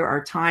telling you, there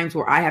are times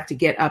where I have to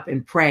get up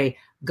and pray,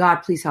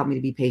 God, please help me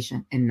to be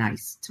patient and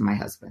nice to my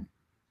husband.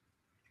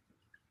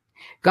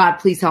 God,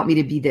 please help me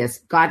to be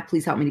this. God,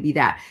 please help me to be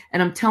that.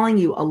 And I'm telling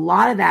you, a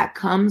lot of that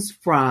comes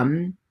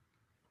from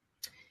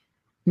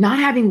not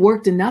having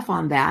worked enough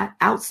on that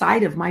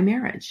outside of my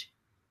marriage.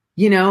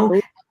 You know,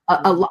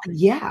 a lot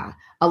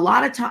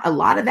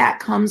of that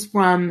comes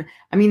from,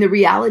 I mean, the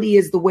reality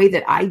is the way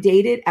that I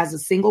dated as a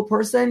single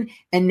person.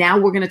 And now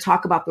we're going to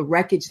talk about the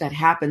wreckage that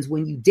happens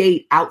when you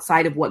date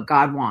outside of what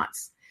God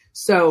wants.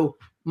 So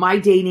my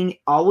dating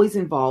always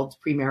involved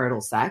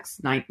premarital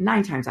sex,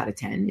 nine times out of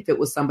 10, if it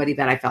was somebody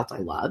that I felt I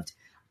loved.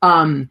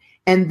 And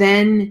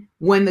then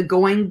when the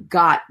going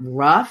got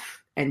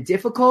rough and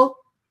difficult,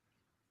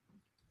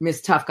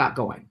 Miss Tough got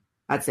going.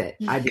 That's it.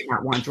 I did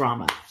not want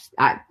drama.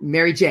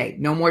 Mary J,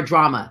 no more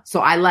drama. So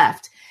I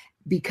left.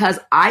 Because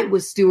I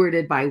was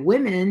stewarded by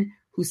women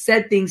who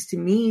said things to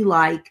me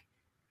like,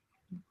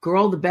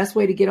 girl, the best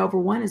way to get over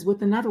one is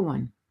with another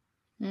one.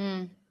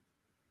 And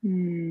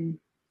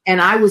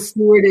I was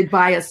stewarded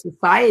by a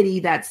society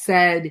that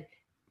said,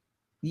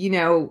 you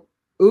know,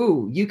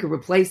 ooh, you could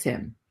replace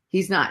him.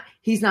 He's not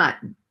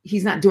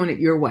doing it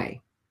your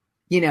way.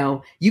 You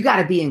know, you got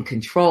to be in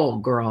control,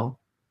 girl.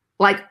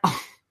 Like,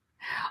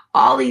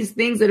 all these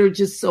things that are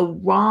just so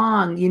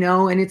wrong, you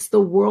know, and it's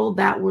the world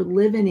that we're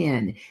living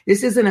in.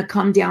 This isn't a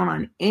come down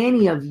on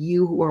any of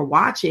you who are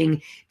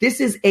watching. This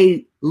is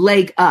a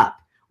leg up.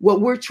 what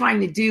we're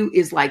trying to do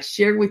is like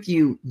share with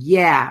you,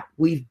 yeah,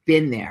 we've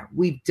been there.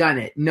 We've done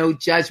it. No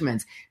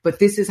judgments. But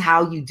this is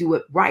how you do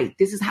it right.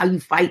 This is how you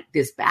fight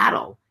this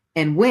battle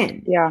and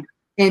win. Yeah.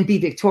 And be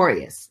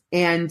victorious.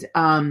 And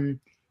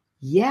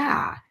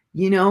yeah,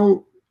 you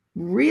know,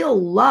 real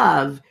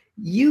love,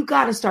 you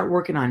got to start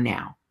working on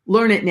now.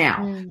 Learn it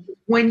now.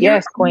 When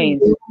you're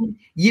queens.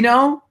 You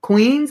know,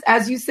 queens,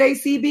 as you say,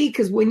 CB,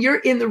 because when you're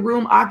in the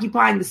room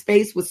occupying the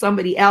space with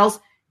somebody else,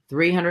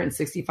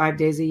 365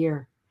 days a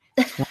year,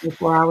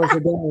 24 hours a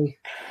day.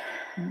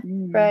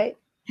 Right.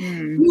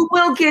 You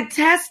will get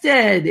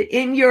tested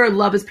in your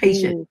love is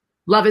patient,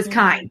 love is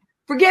kind.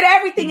 Forget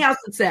everything else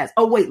it says.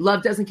 Oh, wait,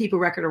 love doesn't keep a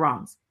record of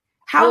wrongs.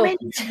 How many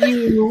of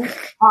you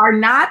are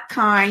not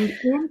kind,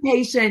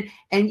 impatient,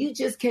 and you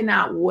just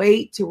cannot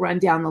wait to run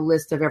down the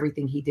list of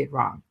everything he did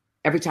wrong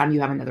every time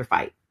you have another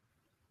fight?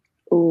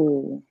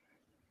 Ooh.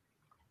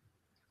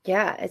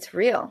 Yeah, it's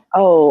real.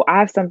 Oh, I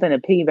have something to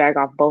piggyback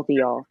off both of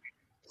y'all.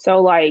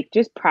 So, like,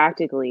 just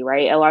practically,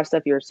 right? A lot of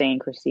stuff you were saying,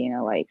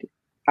 Christina, like,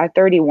 at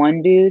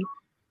 31, dude,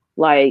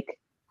 like,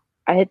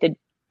 I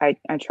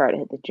try to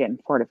hit the gym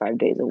 4 to 5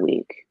 days a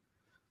week.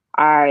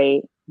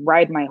 I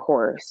ride my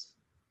horse,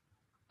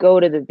 go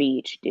to the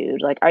beach,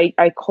 dude. Like, I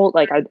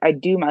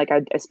do my, like,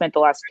 I spent the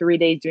last 3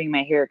 days doing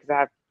my hair because I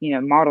have, you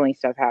know, modeling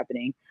stuff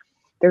happening.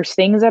 There's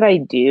things that I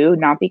do,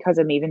 not because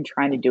I'm even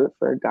trying to do it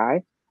for a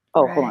guy.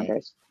 Oh, right. Hold on,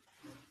 guys.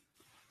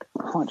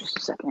 Hold on just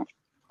a second.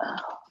 Oh,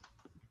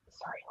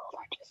 sorry, hold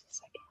on just a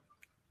second.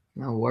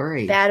 No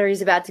worries.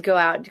 Battery's about to go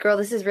out. Girl,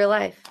 this is real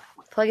life.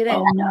 Plug it in.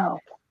 Oh, no.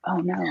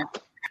 Yeah,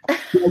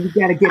 you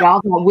got to get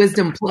all that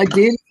wisdom plugged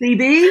in,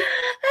 CB.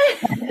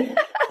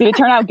 Did it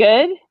turn out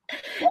good?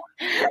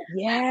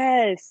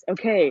 Yes.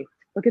 Okay.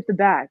 Look at the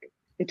back.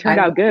 It turned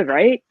out good,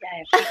 right?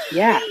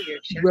 Yeah.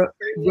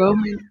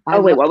 Roman.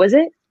 Oh, wait, what was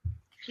it?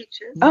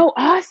 Peaches. Oh,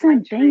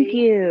 awesome. Thank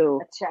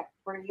you. A check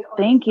for you.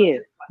 Thank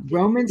you.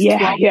 Romans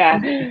 12. Yeah.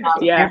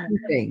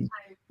 Everything.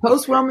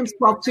 Post Romans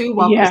 12 too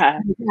while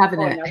having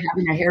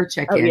a hair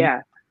check in. Oh,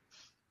 yeah.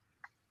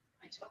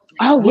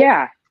 Oh,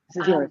 yeah.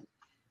 This is yours.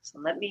 So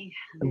let me.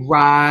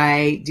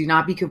 Right. Do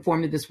not be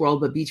conformed to this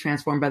world, but be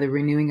transformed by the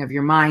renewing of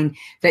your mind,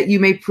 that you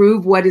may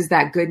prove what is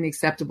that good and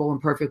acceptable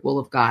and perfect will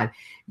of God.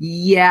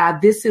 Yeah,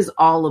 this is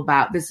all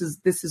about, this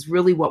is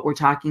really what we're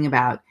talking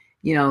about,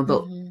 you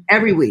know,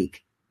 every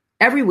week.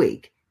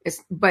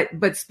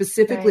 But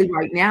specifically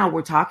right now,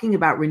 we're talking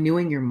about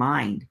renewing your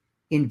mind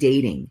in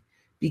dating,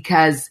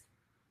 because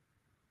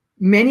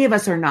many of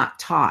us are not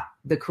taught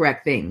the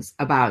correct things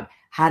about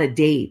how to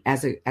date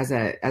as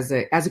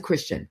a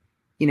Christian.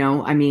 You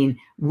know, I mean,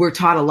 we're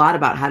taught a lot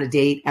about how to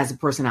date as a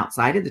person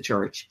outside of the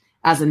church,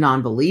 as a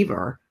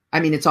non-believer. I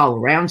mean, it's all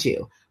around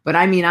you. But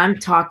I mean, I'm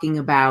talking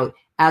about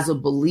as a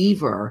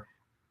believer,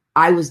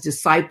 I was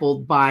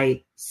discipled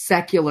by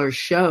secular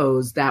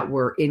shows that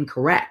were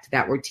incorrect,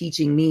 that were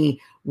teaching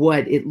me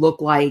what it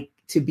looked like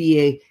to be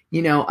a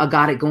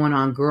got it going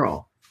on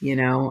girl, you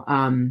know?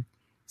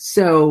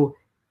 So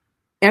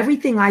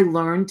everything I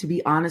learned, to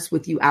be honest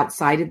with you,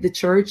 outside of the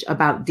church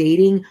about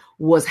dating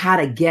was how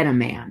to get a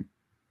man.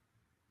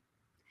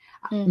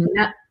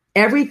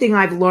 Everything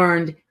I've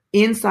learned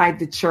inside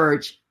the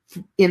church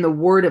in the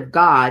Word of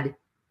God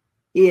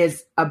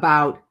is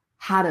about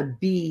how to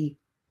be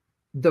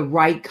the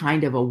right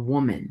kind of a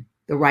woman,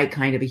 the right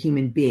kind of a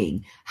human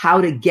being, how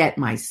to get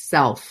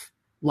myself,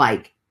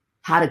 like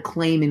how to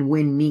claim and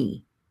win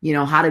me, you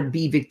know, how to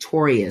be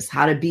victorious,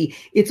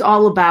 it's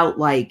all about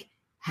like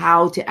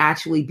how to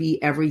actually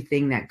be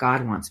everything that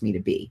God wants me to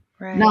be,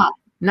 right.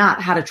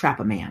 Not how to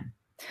trap a man.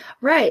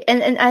 Right.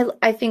 And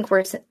I think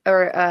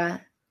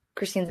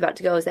Christine's about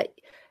to go is that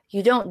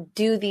you don't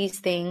do these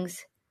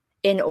things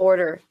in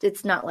order.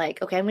 It's not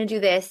like, okay, I'm going to do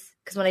this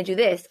because when I do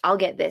this, I'll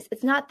get this.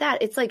 It's not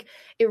that. It's like,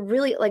 it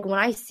really, like when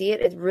I see it,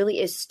 it really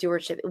is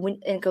stewardship.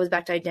 And it goes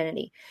back to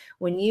identity.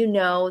 When you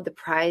know the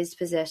prized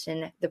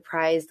possession, the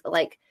prized,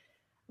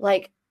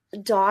 like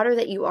daughter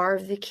that you are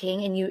of the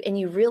king, and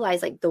you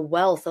realize like the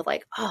wealth of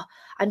like, oh,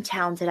 I'm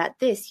talented at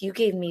this. You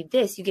gave me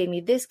this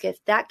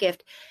gift, that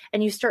gift.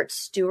 And you start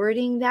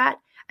stewarding that.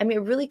 I mean,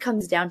 it really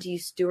comes down to you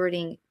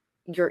stewarding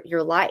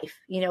your life.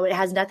 You know, it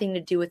has nothing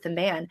to do with the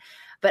man.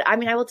 But I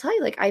mean, I will tell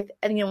you, like,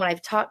 when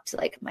I've talked to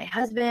like my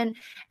husband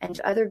and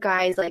to other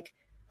guys, like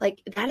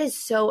that is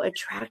so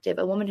attractive.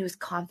 A woman who's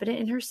confident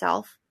in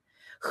herself,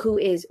 who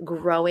is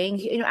growing,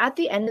 you know, at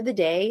the end of the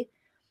day,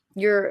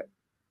 your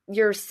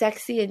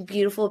sexy and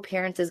beautiful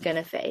appearance is going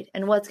to fade.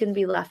 And what's going to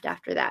be left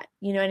after that?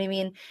 You know what I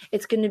mean?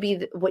 It's going to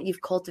be what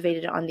you've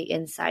cultivated on the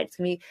inside. It's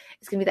going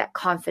to be that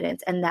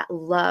confidence and that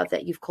love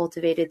that you've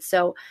cultivated.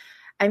 So,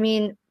 I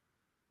mean,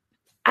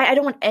 I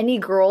don't want any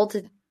girl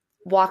to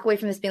walk away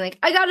from this being like,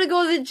 I got to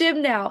go to the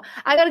gym now.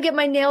 I got to get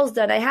my nails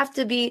done. I have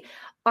to be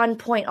on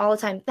point all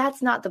the time.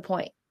 That's not the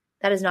point.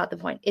 That is not the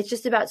point. It's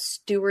just about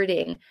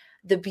stewarding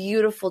the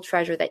beautiful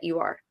treasure that you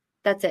are.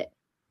 That's it.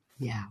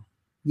 Yeah.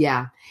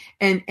 Yeah.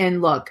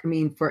 And look, I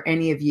mean, for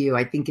any of you,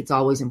 I think it's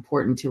always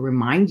important to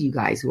remind you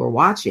guys who are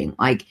watching,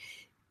 like,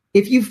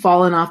 if you've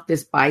fallen off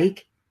this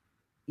bike,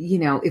 you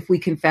know, if we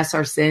confess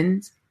our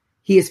sins,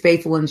 He is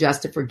faithful and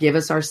just to forgive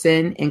us our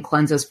sin and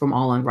cleanse us from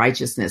all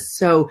unrighteousness.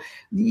 So,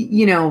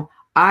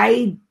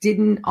 I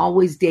didn't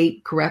always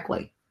date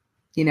correctly,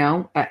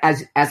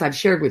 as I've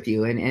shared with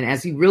you, and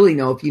as you really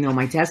know, if you know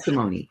my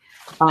testimony.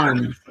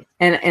 And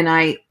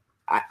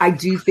I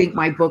do think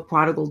my book,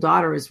 Prodigal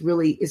Daughter, is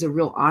a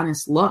real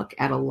honest look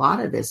at a lot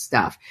of this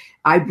stuff.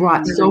 I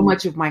brought so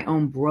much of my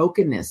own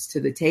brokenness to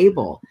the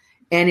table.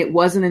 And it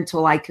wasn't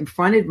until I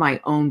confronted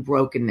my own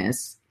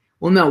brokenness.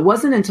 Well, no, it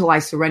wasn't until I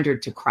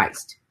surrendered to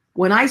Christ.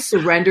 When I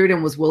surrendered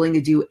and was willing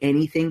to do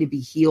anything to be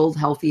healed,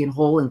 healthy, and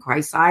whole in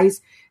Christ's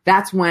eyes,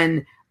 that's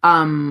when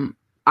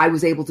I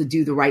was able to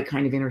do the right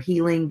kind of inner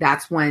healing.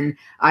 That's when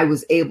I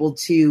was able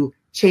to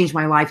change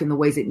my life in the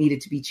ways it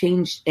needed to be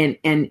changed. And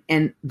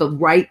the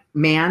right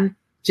man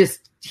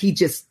he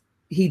just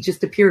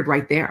appeared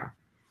right there.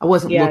 I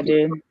wasn't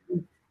looking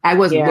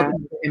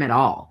for him at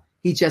all.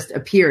 He just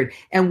appeared.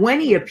 And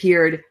when he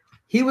appeared,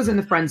 he was in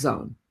the friend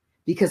zone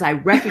because I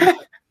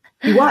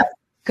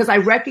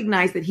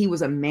recognized that he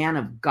was a man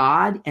of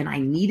God and I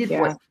needed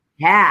what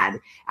he had.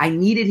 I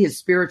needed his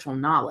spiritual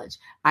knowledge.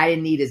 I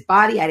didn't need his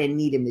body. I didn't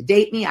need him to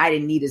date me. I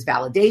didn't need his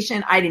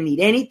validation. I didn't need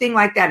anything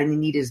like that. I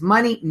didn't need his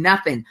money,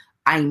 nothing.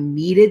 I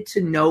needed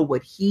to know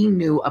what he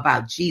knew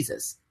about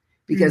Jesus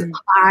because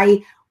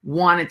I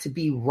wanted to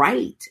be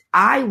right.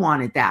 I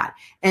wanted that.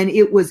 And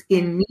it was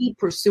in me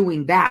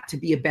pursuing that to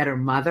be a better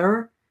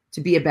mother,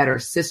 to be a better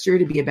sister,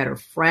 to be a better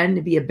friend,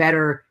 to be a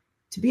better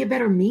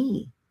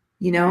me.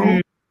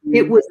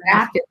 It was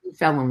that we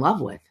fell in love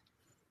with.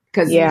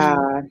 Because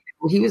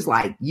he was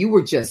like, you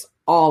were just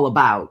all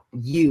about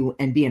you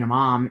and being a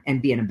mom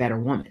and being a better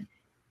woman.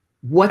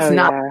 What's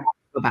not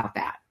about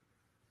that?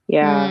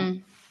 Yeah.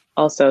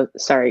 Also,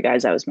 sorry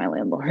guys, that was my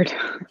landlord.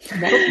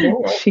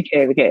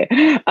 Okay.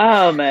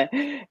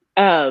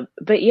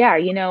 But yeah,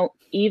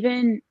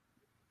 even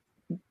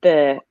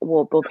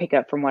we'll pick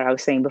up from what I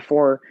was saying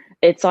before.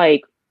 It's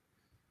like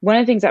one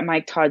of the things that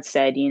Mike Todd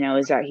said,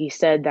 is that he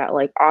said that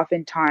like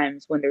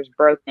oftentimes when there's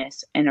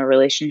brokenness in a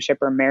relationship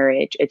or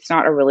marriage, it's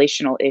not a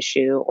relational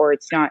issue or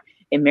it's not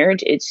a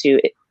marriage issue.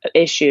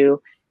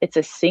 It's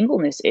a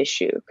singleness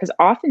issue. Because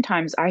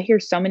oftentimes I hear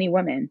so many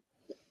women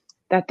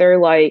that they're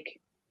like,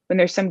 when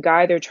there's some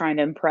guy they're trying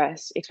to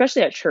impress,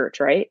 especially at church,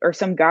 right? Or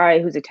some guy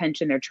whose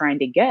attention they're trying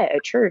to get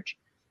at church.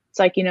 It's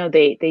like,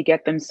 they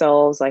get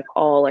themselves like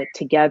all like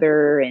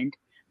together and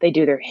they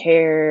do their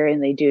hair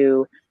and they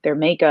do their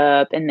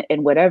makeup and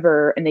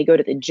whatever. And they go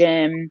to the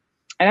gym.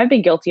 And I've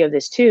been guilty of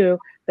this too.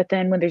 But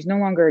then when there's no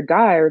longer a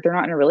guy or they're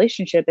not in a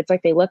relationship, it's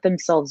like they let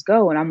themselves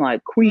go. And I'm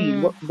like,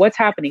 Queen, what's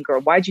happening,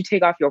 girl? Why'd you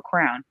take off your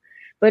crown?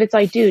 But it's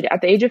like, dude,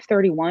 at the age of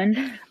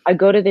 31, I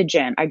go to the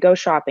gym, I go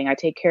shopping, I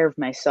take care of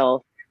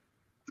myself.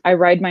 I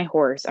ride my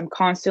horse. I'm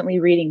constantly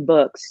reading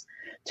books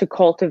to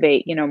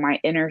cultivate, my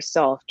inner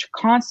self,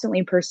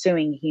 constantly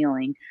pursuing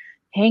healing,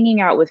 hanging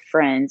out with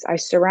friends. I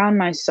surround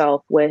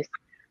myself with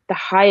the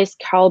highest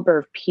caliber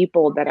of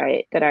people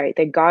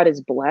that God has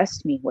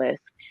blessed me with.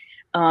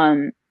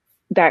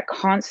 That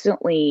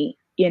constantly,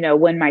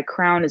 when my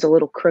crown is a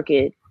little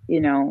crooked,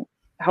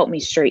 help me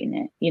straighten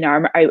it.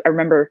 I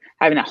remember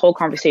having that whole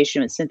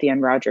conversation with Cynthia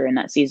and Roger in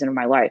that season of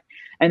my life,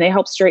 and they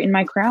helped straighten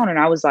my crown. And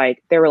I was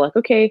like, they were like,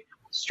 okay,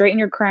 straighten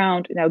your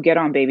crown. Now get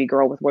on, baby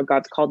girl, with what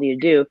God's called you to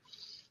do.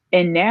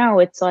 And now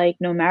it's like,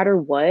 no matter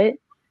what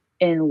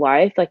in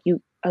life, like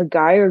a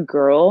guy or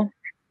girl,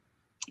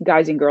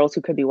 guys and girls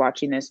who could be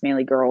watching this,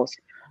 mainly girls,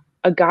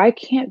 a guy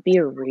can't be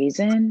a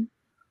reason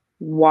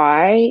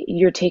why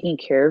you're taking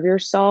care of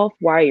yourself,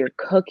 why you're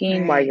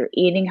cooking, why you're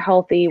eating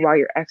healthy, why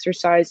you're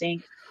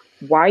exercising,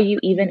 why you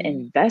even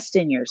invest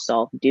in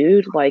yourself,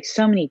 dude. Like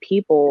so many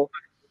people,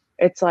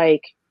 it's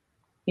like,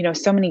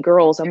 so many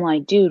girls, I'm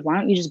like, dude, why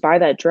don't you just buy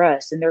that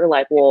dress? And they're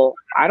like, well,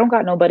 I don't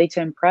got nobody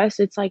to impress.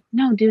 It's like,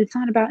 no, dude, it's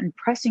not about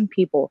impressing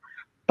people.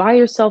 Buy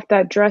yourself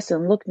that dress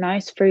and look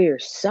nice for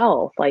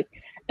yourself. Like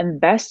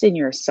invest in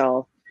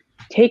yourself.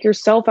 Take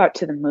yourself out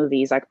to the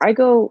movies. Like I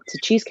go to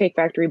Cheesecake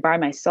Factory by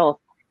myself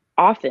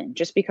often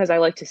just because I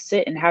like to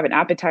sit and have an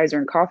appetizer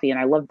and coffee and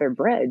I love their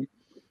bread.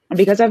 And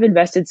because I've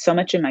invested so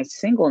much in my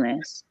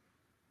singleness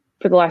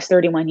for the last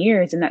 31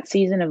 years in that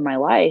season of my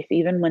life,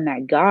 even when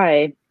that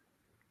guy,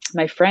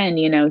 my friend,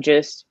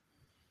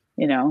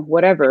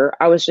 whatever,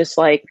 I was just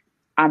like,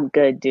 I'm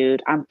good,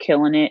 dude. I'm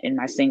killing it in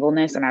my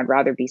singleness and I'd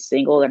rather be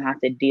single than have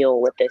to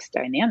deal with this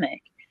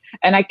dynamic.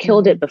 And I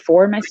killed it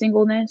before my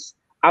singleness.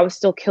 I was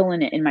still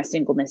killing it in my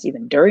singleness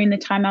even during the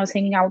time I was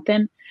hanging out with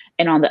him.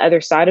 And on the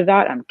other side of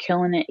that, I'm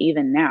killing it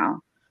even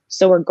now.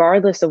 So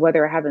regardless of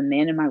whether I have a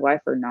man in my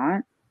life or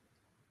not,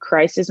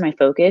 Christ is my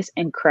focus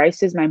and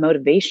Christ is my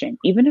motivation.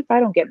 Even if I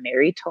don't get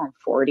married till I'm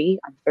 40,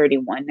 I'm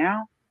 31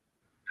 now,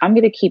 I'm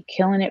going to keep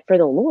killing it for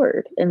the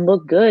Lord and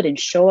look good and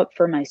show up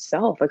for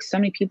myself. Like so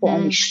many people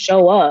only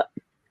show up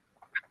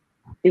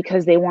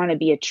because they want to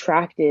be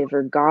attractive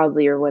or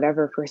godly or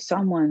whatever for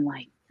someone.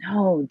 Like,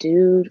 no,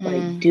 dude,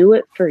 like do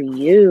it for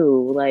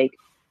you. Like,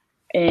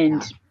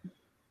 and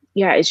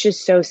yeah, it's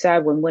just so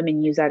sad when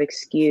women use that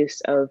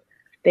excuse of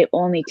they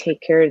only take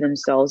care of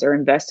themselves or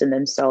invest in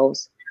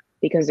themselves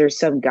because there's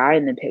some guy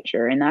in the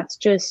picture. And that's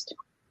just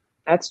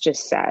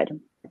sad.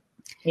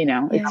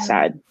 It's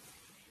sad.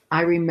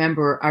 I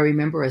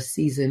remember a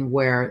season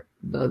where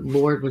the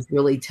Lord was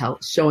really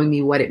showing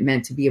me what it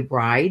meant to be a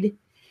bride.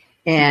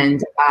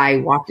 And I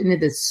walked into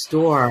this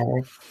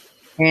store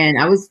and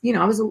I was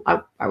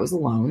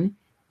alone,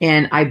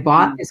 and I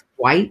bought this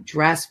white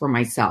dress for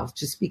myself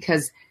just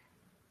because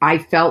I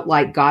felt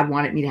like God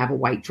wanted me to have a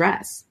white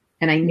dress.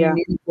 And I knew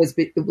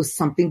it was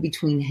something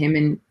between him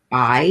and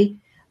I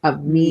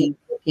of me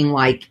looking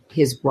like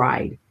his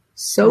bride.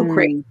 So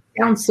crazy.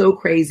 It sounds so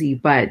crazy,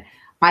 but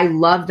I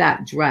love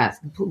that dress.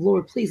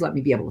 Lord, please let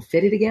me be able to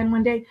fit it again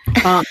one day.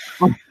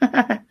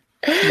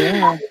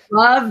 I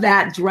love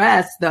that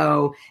dress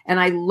though. And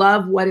I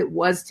love what it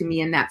was to me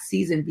in that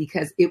season,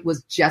 because it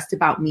was just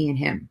about me and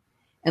him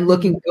and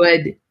looking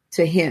good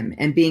to him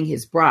and being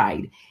his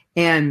bride.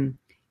 And,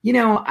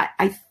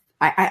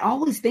 I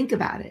always think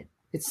about it.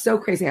 It's so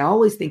crazy. I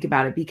always think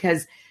about it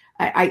because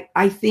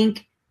I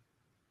think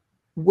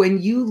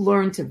when you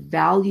learn to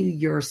value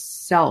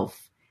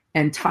yourself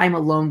and time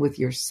alone with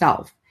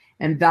yourself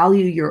and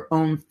value your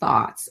own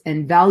thoughts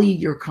and value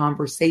your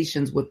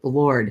conversations with the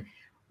Lord,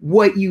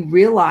 what you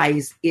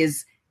realize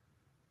is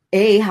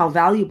A, how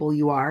valuable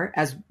you are,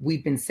 as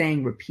we've been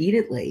saying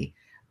repeatedly,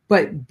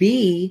 but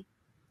B,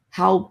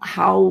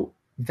 how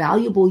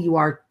valuable you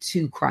are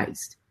to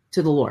Christ,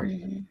 to the Lord.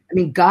 I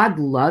mean, God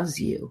loves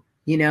you,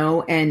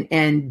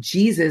 and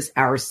Jesus,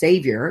 our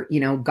Savior,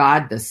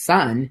 God the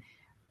Son,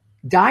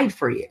 died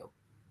for you.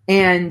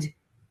 And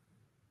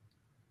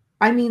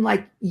I mean,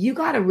 like, you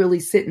got to really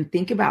sit and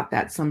think about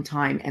that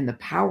sometime and the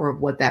power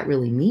of what that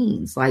really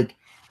means. Like,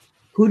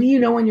 who do you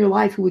know in your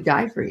life who would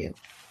die for you?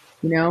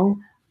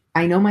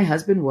 I know my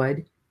husband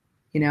would,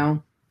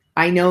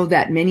 I know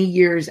that many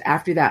years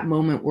after that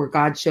moment where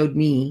God showed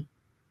me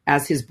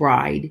as his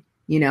bride,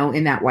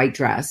 in that white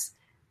dress,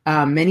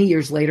 many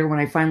years later, when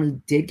I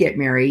finally did get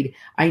married,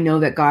 I know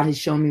that God has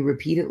shown me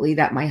repeatedly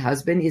that my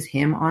husband is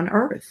him on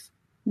earth.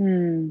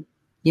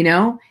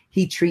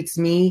 He treats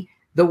me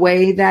the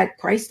way that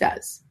Christ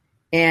does.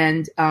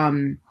 And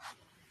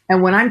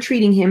when I'm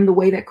treating him the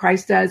way that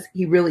Christ does,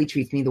 he really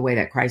treats me the way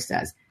that Christ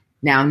does.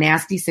 Now,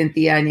 nasty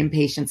Cynthia and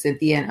impatient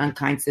Cynthia and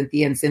unkind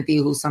Cynthia and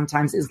Cynthia who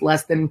sometimes is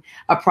less than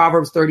a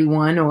Proverbs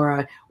 31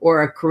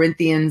 or a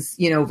Corinthians,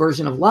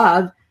 version of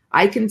love,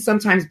 I can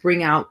sometimes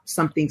bring out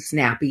something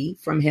snappy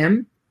from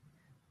him,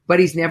 but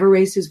he's never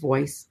raised his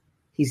voice.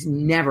 He's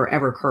never,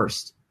 ever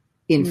cursed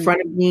in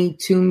front of me,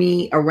 to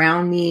me,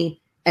 around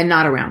me, and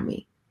not around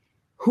me.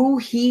 Who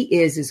he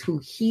is who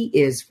he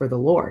is for the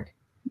Lord.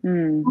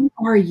 Who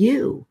are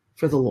you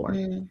for the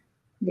Lord?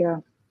 Yeah.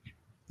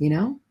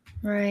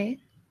 Right.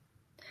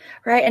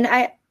 Right. And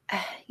I,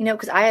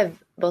 because I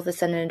have both a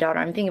son and a daughter.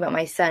 I'm thinking about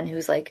my son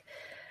who's like,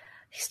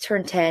 he's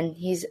turned 10.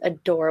 He's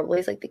adorable.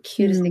 He's like the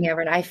cutest thing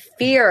ever. And I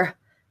fear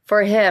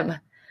for him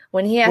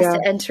when he has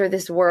to enter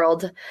this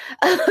world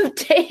of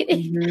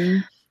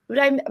dating. But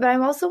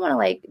I'm also want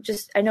to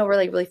I know we're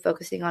really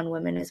focusing on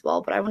women as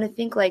well, but I want to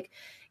think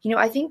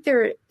I think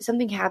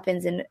something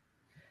happens in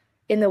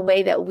the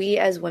way that we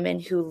as women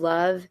who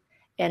love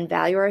and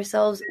value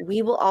ourselves,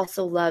 we will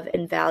also love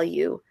and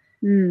value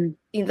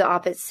the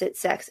opposite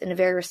sex in a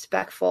very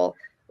respectful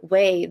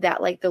way that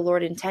the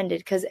Lord intended.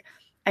 Because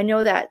I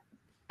know that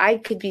I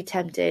could be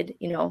tempted,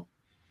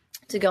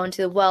 to go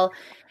into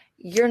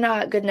you're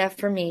not good enough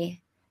for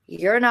me.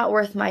 You're not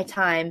worth my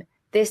time.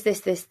 This,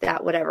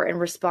 that, whatever, and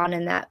respond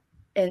in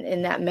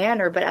that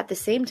manner. But at the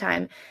same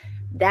time,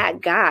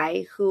 that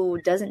guy who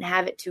doesn't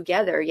have it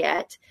together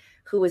yet,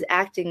 who was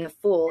acting a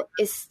fool,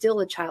 is still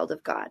a child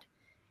of God.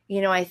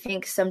 I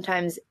think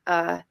sometimes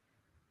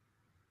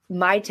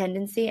my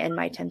tendency and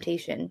my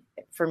temptation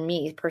for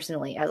me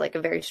personally, as a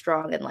very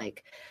strong and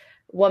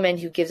woman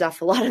who gives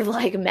off a lot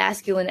of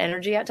masculine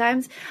energy at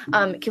times,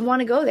 can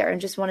want to go there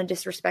and just want to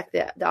disrespect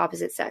the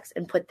opposite sex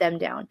and put them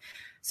down.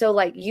 So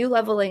you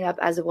leveling up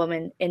as a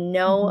woman in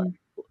no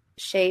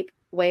shape,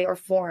 way, or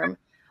form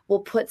will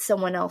put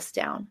someone else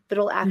down, but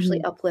it'll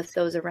actually uplift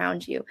those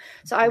around you.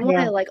 So I want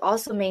to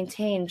also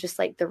maintain just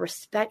the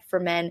respect for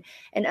men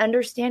and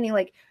understanding,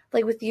 like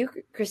with you,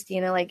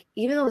 Christina,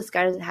 even though this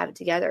guy doesn't have it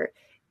together,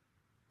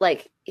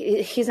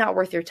 he's not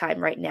worth your time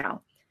right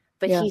now,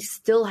 but he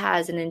still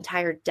has an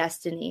entire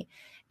destiny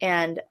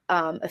and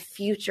a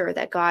future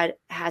that God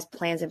has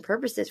plans and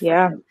purposes for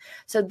him.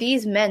 So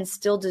these men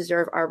still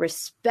deserve our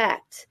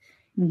respect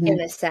in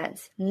a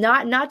sense,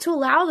 not to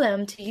allow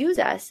them to use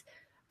us,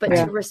 but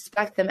to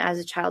respect them as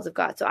a child of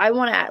God. So I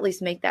want to at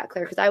least make that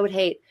clear, because I would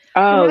hate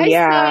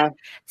son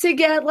to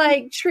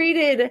get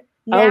treated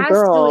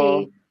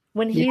nastily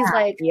when he's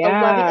a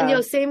loving,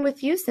 and same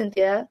with you,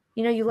 Cynthia,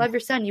 you love your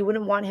son. You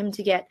wouldn't want him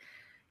to get,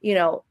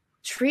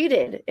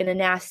 treated in a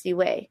nasty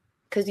way,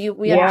 because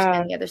we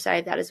understand the other side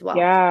of that as well.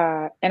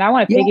 Yeah. And I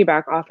want to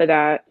piggyback off of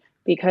that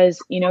because,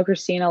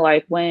 Christina,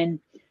 when,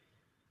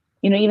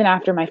 even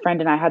after my friend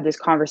and I had this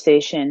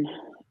conversation,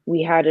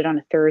 we had it on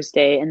a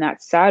Thursday, and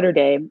that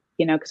Saturday,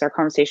 because our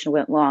conversation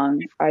went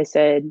long, I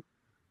said,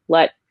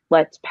 let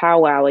let's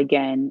powwow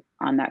again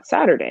on that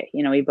Saturday.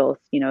 We both,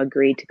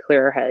 agreed to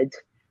clear our heads.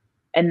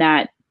 And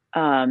that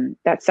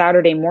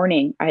Saturday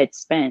morning I had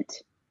spent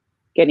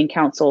getting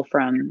counsel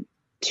from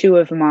two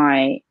of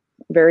my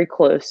very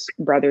close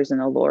brothers in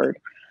the Lord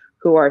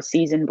who are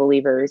seasoned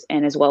believers,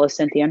 and as well as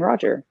Cynthia and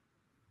Roger.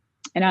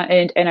 And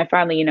I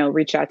finally,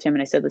 reached out to him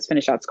and I said, let's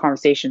finish out this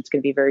conversation. It's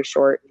going to be very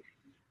short.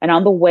 And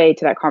on the way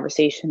to that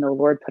conversation, the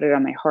Lord put it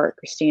on my heart,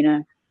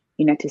 Christina,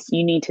 you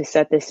need to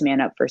set this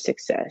man up for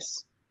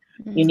success.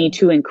 Mm-hmm. You need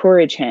to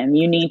encourage him.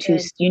 You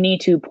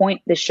need to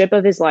point the ship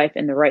of his life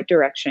in the right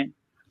direction.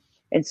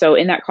 And so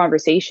in that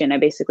conversation, I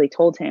basically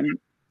told him,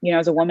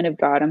 as a woman of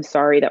God, I'm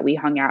sorry that we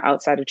hung out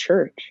outside of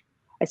church.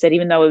 I said,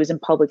 even though it was in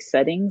public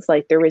settings,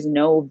 like there was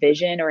no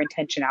vision or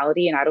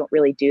intentionality, and I don't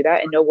really do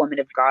that. And no woman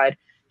of God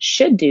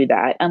should do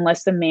that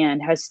unless the man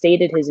has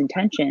stated his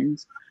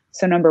intentions.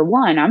 So number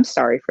one, I'm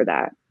sorry for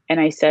that. And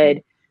I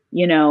said,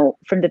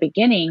 from the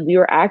beginning, we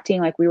were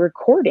acting like we were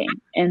courting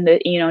and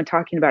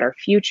talking about our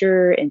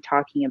future and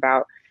talking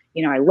about,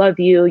 I love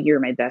you. You're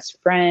my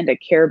best friend. I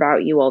care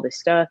about you, all this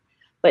stuff.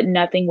 But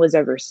nothing was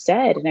ever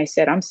said. And I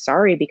said, I'm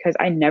sorry, because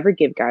I never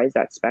give guys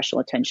that special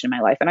attention in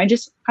my life. And I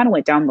just kind of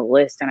went down the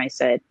list and I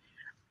said,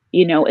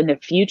 in the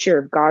future,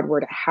 if God were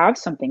to have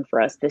something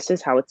for us, this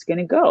is how it's going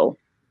to go.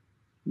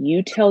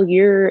 You tell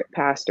your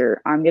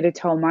pastor, I'm going to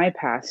tell my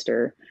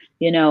pastor,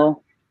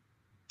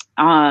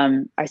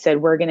 I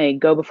said, we're going to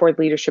go before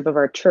the leadership of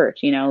our church,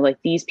 like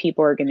these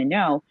people are going to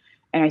know.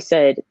 And I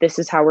said, this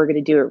is how we're going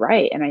to do it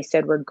right. And I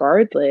said,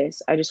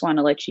 regardless, I just want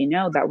to let you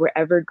know that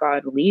wherever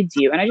God leads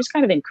you, and I just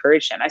kind of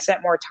encouraged him. I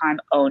spent more time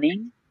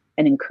owning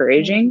and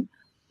encouraging.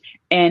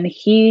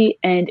 Mm-hmm.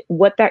 And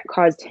what that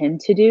caused him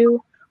to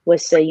do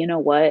was say, you know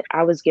what,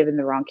 I was given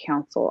the wrong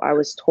counsel. I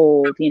was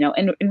told,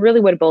 and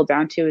really what it boiled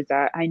down to is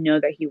that I know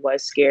that he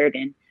was scared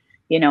and,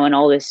 and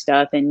all this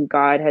stuff. And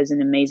God has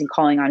an amazing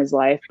calling on his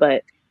life.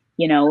 But,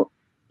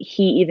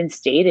 he even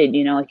stated,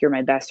 like, you're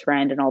my best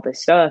friend and all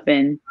this stuff.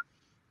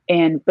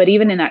 But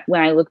even in that,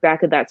 when I look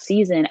back at that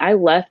season, I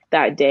left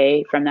that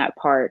day from that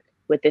park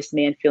with this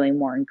man feeling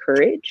more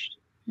encouraged.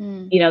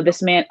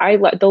 This man,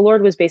 the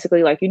Lord was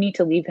basically like, you need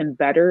to leave him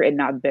better and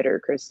not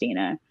bitter,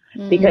 Christina,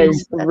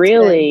 because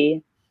really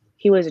good.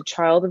 He was a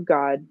child of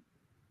God.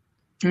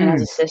 And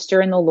as a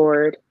sister in the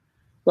Lord,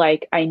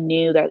 like I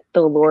knew that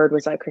the Lord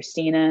was like,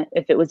 Christina,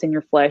 if it was in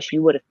your flesh,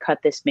 you would have cut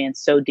this man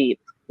so deep,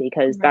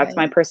 because that's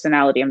my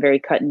personality. I'm very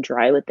cut and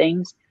dry with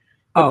things.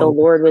 But the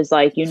Lord was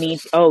like, you need,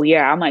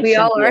 I'm like, we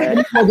all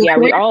are. Yeah,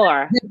 we all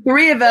are.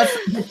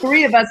 The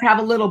three of us have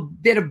a little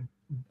bit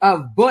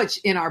of Butch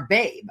in our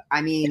babe.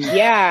 I mean,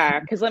 yeah,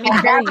 because let me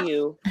tell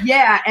you.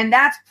 Yeah. And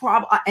that's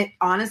probably,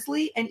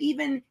 honestly, and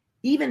even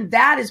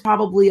that is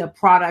probably a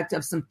product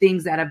of some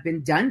things that have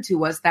been done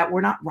to us that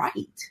were not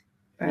right.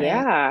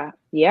 Yeah.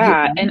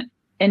 And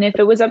if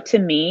it was up to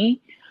me,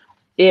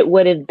 it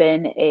would have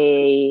been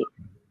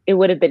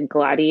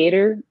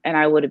Gladiator, and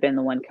I would have been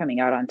the one coming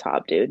out on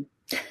top, dude.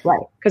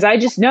 Right. Because I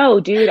just know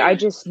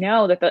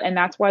that and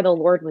that's why the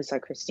Lord was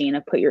like,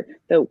 Christina,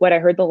 what I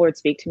heard the Lord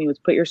speak to me was,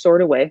 put your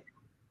sword away.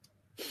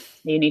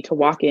 You need to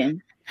walk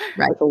in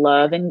with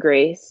love and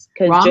grace.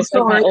 Because just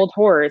like my old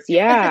horse,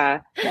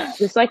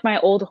 just like my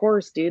old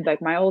horse, dude, like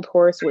my old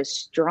horse was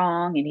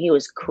strong and he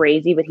was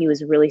crazy, but he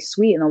was really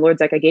sweet. And the Lord's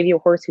like, I gave you a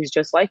horse who's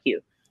just like you.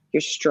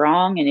 You're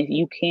strong, and if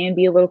you can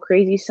be a little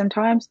crazy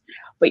sometimes,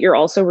 but you're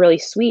also really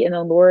sweet. And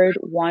the Lord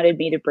wanted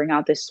me to bring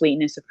out this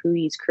sweetness of who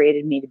he's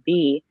created me to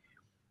be,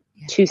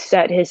 to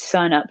set his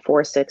son up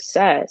for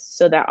success,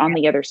 so that on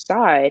the other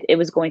side, it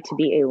was going to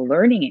be a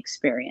learning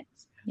experience.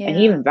 Yeah. And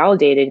he even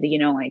validated,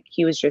 like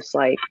he was just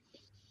like,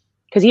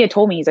 because he had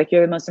told me, he's like,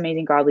 you're the most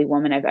amazing godly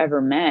woman I've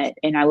ever met.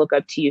 And I look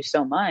up to you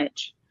so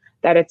much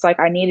that it's like,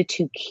 I needed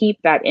to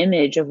keep that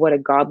image of what a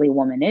godly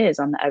woman is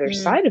on the other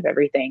side of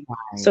everything.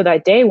 Right. So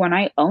that day when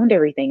I owned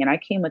everything, and I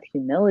came with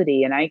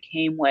humility, and I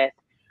came with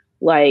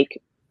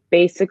like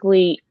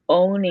basically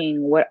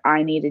owning what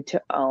I needed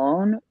to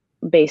own,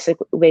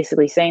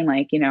 basically saying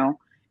like,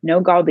 no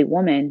godly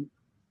woman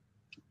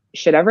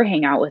should ever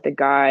hang out with a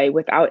guy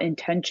without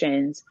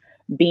intentions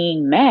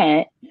being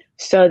met,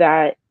 so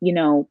that,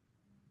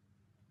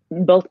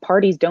 both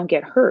parties don't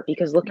get hurt.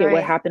 Because look at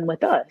what happened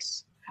with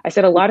us. I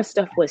said a lot of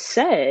stuff was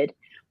said,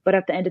 but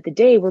at the end of the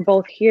day, we're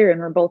both here and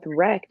we're both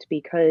wrecked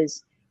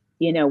because,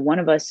 one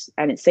of us,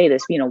 I didn't say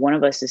this, one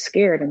of us is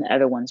scared and the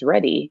other one's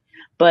ready.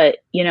 But,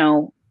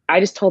 I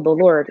just told the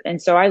Lord.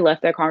 And so I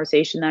left that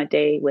conversation that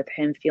day with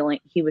him feeling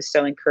he was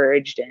so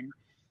encouraged and,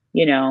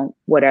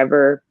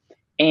 whatever.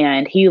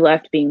 And he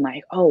left being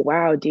like, oh,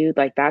 wow, dude,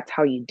 like that's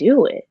how you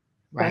do it.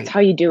 Right. That's how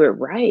you do it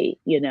right.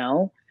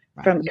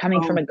 From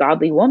coming from a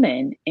godly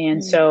woman.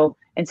 And so,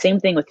 and same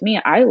thing with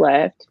me, I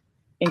left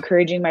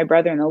encouraging my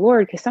brother in the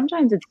Lord, because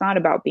sometimes it's not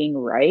about being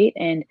right.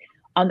 And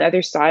on the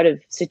other side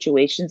of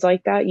situations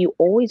like that, you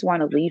always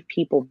want to leave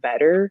people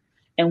better.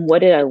 And what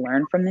did I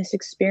learn from this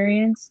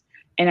experience?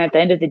 And at the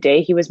end of the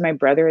day, he was my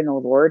brother in the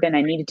Lord. And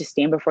I needed to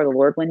stand before the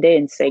Lord one day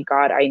and say,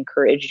 God, I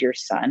encouraged your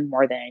son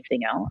more than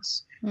anything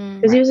else,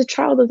 because he was a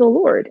child of the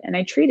Lord. And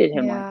I treated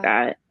him like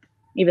that,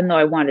 even though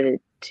I wanted to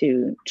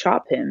to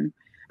chop him.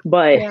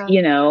 But,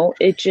 you know,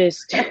 it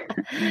just,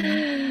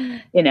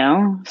 you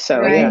know, so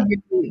Right.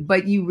 yeah.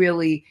 But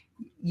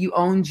you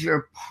owned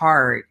your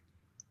part,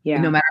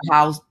 Yeah. no matter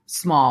how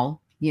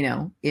small, you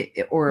know,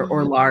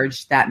 or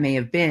large that may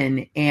have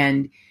been.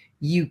 And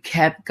you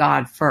kept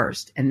God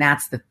first. And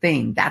that's the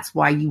thing. That's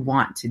why you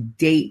want to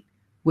date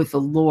with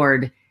the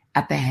Lord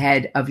at the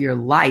head of your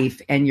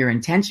life and your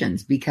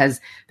intentions,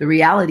 because the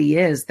reality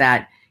is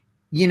that,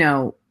 you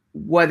know,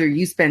 whether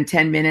you spend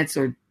 10 minutes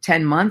or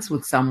 10 months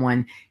with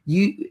someone,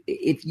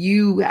 if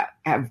you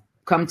have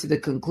come to the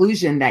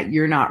conclusion that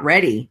you're not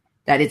ready,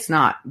 that it's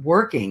not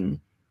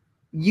working,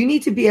 you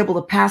need to be able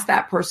to pass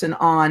that person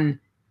on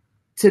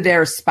to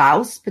their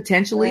spouse,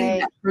 potentially,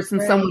 that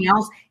person, someone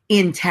else,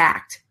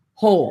 intact,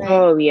 whole.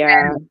 Oh,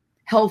 yeah.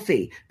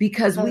 Healthy,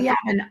 because we have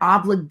an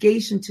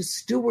obligation to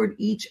steward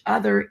each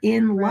other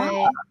in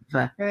love.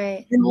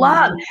 Right. In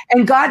love.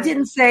 And God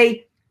didn't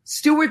say,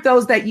 steward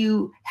those that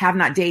you have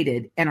not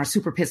dated and are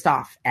super pissed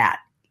off at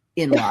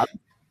in love.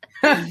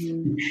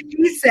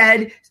 He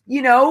said,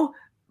 you know,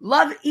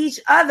 love each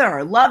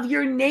other, love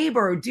your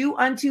neighbor, do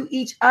unto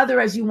each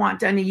other as you want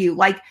done to you.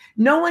 Like,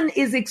 no one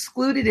is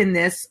excluded in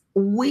this.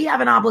 We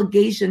have an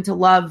obligation to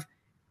love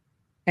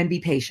and be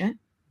patient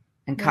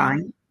and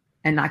kind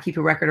and not keep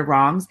a record of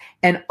wrongs,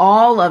 and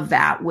all of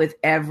that with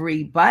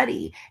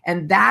everybody.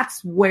 And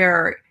that's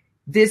where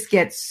this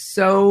gets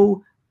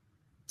so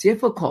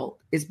difficult,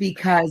 is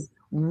because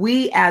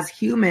we as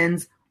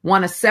humans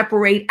want to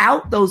separate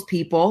out those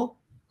people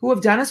who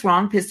have done us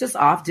wrong, pissed us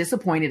off,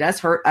 disappointed us,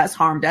 hurt us,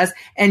 harmed us,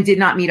 and did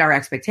not meet our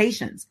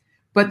expectations.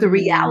 But the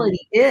reality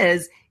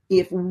is,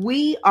 if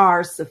we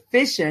are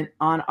sufficient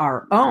on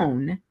our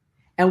own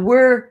and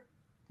we're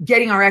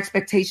getting our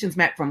expectations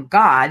met from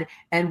God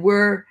and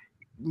we're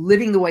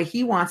living the way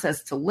he wants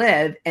us to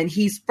live and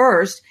he's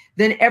first,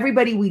 then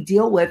everybody we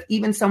deal with,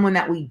 even someone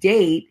that we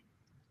date,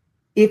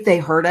 if they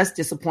hurt us,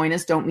 disappoint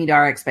us, don't meet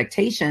our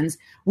expectations,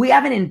 we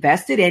haven't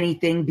invested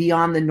anything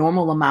beyond the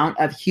normal amount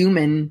of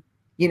human,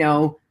 you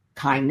know,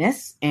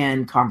 kindness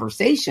and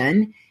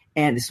conversation.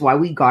 And this is why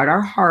we guard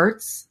our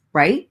hearts,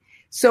 right?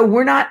 So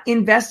we're not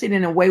invested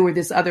in a way where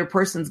this other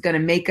person's going to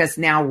make us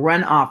now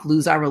run off,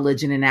 lose our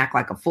religion, and act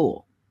like a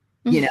fool.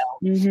 You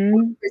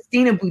know,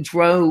 Christina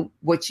Boudreau,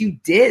 what you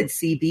did,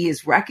 CB,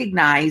 is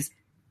recognize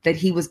that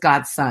he was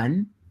God's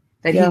son,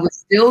 that he was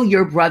still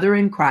your brother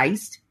in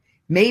Christ.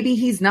 Maybe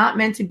he's not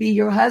meant to be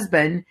your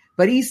husband,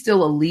 but he's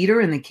still a leader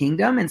in the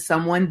kingdom and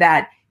someone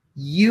that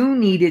you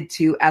needed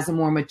to, as a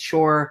more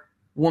mature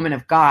woman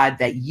of God,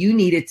 that you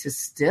needed to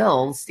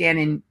still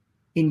stand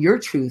in your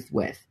truth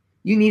with.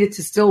 You needed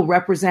to still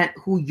represent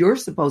who you're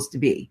supposed to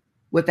be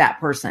with that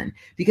person,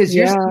 because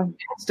you're still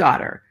God's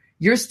daughter.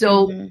 You're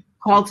still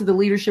called to the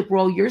leadership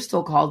role you're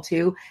still called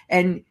to.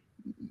 And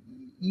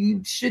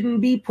you shouldn't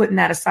be putting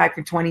that aside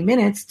for 20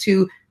 minutes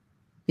to,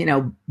 you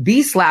know,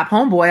 be slap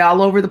homeboy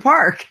all over the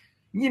park,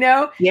 you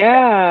know?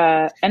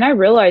 Yeah. And I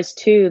realized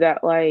too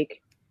that,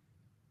 like,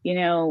 you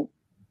know,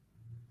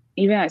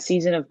 even that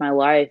season of my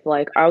life,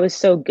 like, I was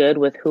so good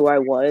with who I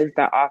was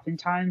that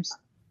oftentimes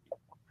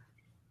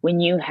when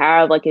you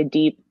have like a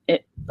deep,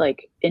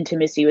 like,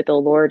 intimacy with the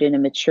Lord and a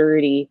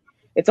maturity,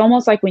 it's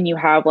almost like when you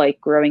have, like,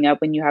 growing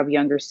up, when you have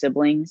younger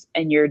siblings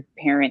and your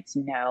parents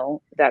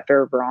know that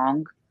they're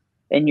wrong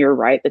and you're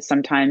right, but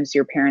sometimes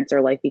your parents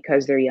are like,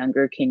 because they're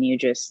younger, can you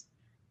just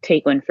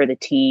take one for the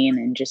team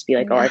and just be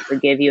like, oh, I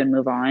forgive you and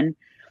move on.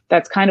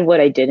 That's kind of what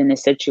I did in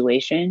this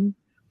situation,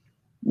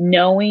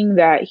 knowing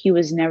that he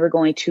was never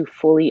going to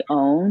fully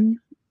own,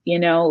 you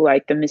know,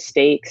 like, the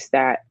mistakes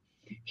that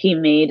he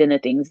made and the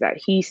things that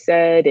he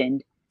said,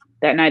 and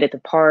that night at the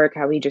park,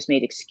 how he just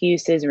made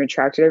excuses and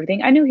retracted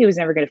everything. I knew he was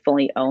never going to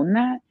fully own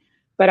that,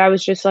 but I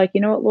was just like,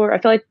 you know what, Lord, I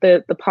feel like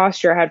the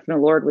posture I had from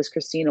the Lord was,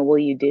 Christina, will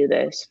you do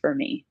this for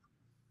me?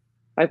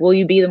 Like, will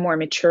you be the more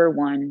mature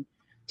one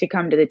to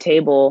come to the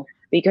table?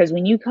 Because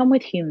when you come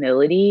with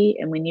humility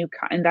and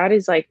that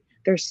is like,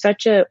 there's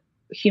such a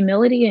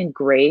humility and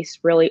grace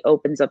really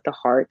opens up the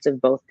hearts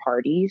of both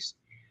parties.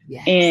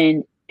 Yes.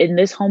 And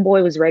this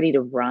homeboy was ready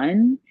to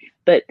run,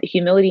 but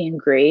humility and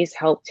grace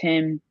helped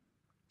him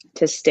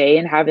to stay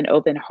and have an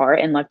open heart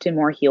and left him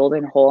more healed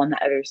and whole on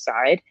the other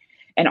side.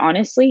 And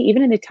honestly,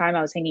 even in the time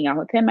I was hanging out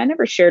with him, I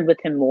never shared with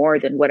him more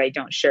than what I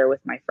don't share with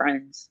my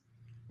friends.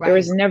 Right. There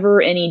was never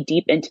any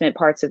deep, intimate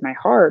parts of my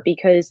heart,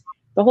 because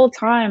the whole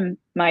time,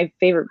 my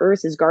favorite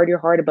verse is, guard your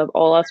heart above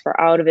all else, for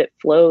out of it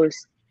flows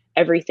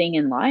everything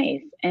in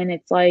life. And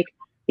it's like,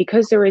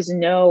 because there is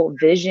no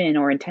vision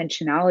or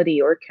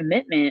intentionality or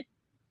commitment,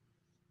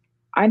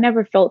 I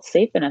never felt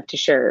safe enough to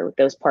share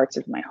those parts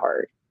of my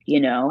heart, you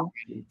know?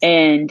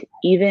 And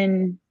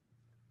even,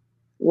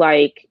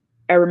 like,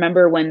 I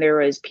remember when there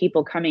was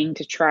people coming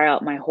to try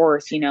out my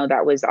horse, you know,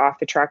 that was off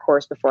the track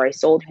horse before I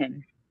sold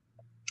him.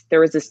 There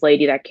was this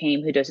lady that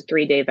came who does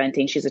 3-day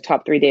eventing. She's a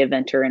top 3-day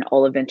eventer in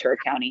all of Ventura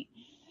County.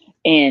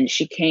 And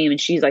she came and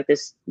she's like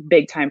this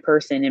big time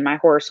person. And my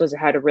horse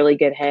had a really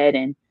good head,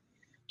 and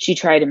she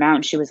tried him out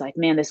and she was like,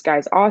 man, this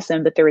guy's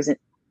awesome. But there was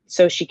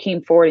so she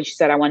came forward and she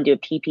said, I want to do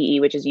a PPE,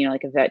 which is,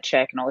 like a vet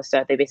check and all this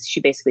stuff. She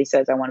basically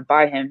says, I want to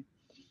buy him.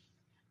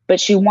 But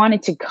she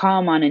wanted to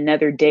come on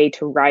another day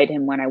to ride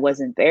him when I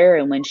wasn't there.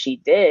 And when she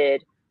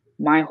did,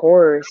 my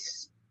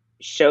horse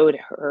showed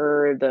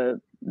her the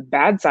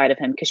bad side of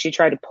him, because she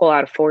tried to pull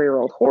out a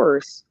 4-year-old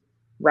horse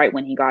right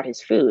when he got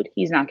his food.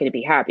 He's not going to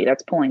be happy.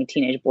 That's pulling a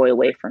teenage boy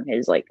away from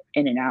his like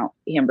In-N-Out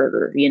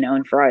hamburger,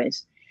 and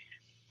fries.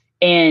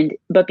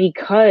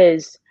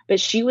 But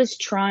she was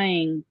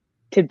trying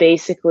to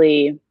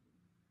basically,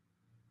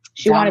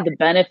 she wanted the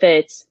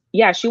benefits.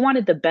 Yeah. She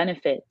wanted the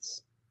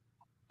benefits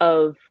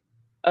of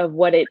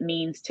what it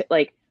means to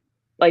like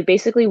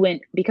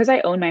basically because I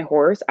own my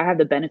horse, I have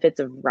the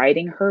benefits of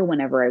riding her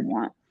whenever I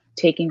want,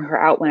 taking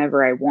her out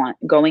whenever I want,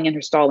 going in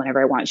her stall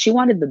whenever I want. She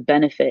wanted the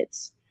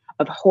benefits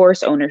of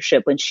horse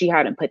ownership when she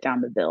hadn't put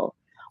down the bill,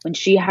 when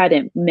she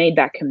hadn't made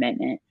that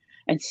commitment.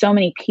 And so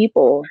many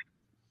people,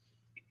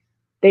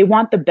 they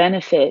want the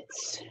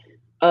benefits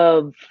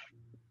of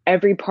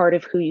every part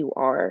of who you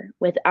are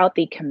without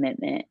the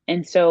commitment.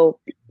 And so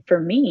for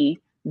me,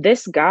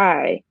 this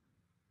guy,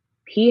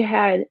 he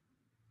hadn't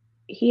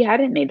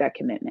made that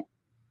commitment.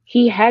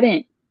 He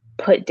hadn't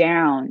put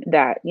down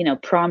that,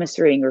 promise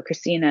ring, or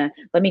Christina,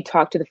 let me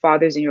talk to the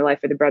fathers in your life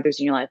or the brothers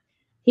in your life.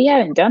 He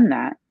hadn't done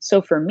that.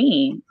 So for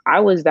me,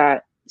 I was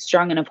that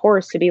strong enough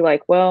horse to be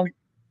like, well,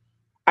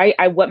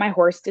 what my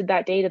horse did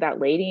that day to that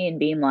lady, and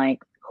being like,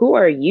 who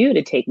are you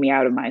to take me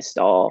out of my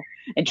stall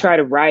and try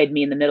to ride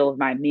me in the middle of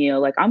my meal?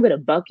 Like, I'm going to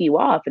buck you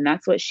off. And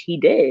that's what he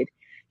did.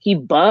 He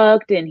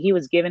bucked, and he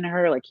was giving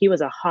her, like, he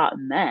was a hot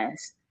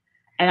mess.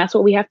 And that's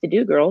what we have to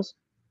do, girls.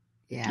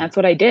 Yeah. That's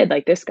what I did.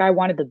 Like, this guy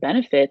wanted the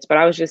benefits, but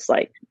I was just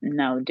like,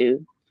 no,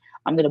 dude,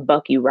 I'm going to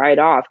buck you right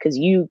off, because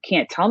you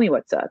can't tell me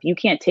what's up. You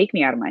can't take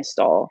me out of my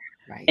stall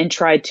and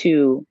try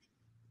to,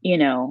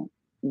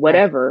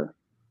 whatever,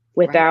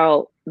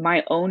 without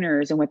my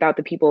owners and without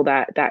the people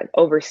that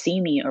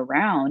oversee me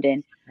around.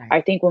 And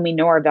I think when we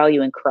know our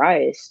value in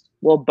Christ,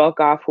 we'll buck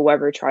off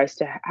whoever tries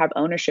to have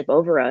ownership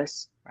over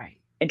us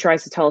and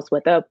tries to tell us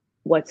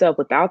what's up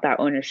without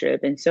that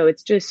ownership. And so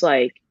it's just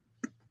like,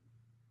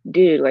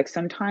 dude, like,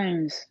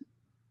 sometimes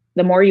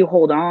the more you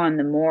hold on,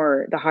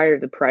 the higher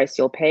the price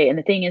you'll pay. And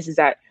the thing is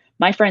that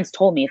my friends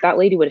told me, if that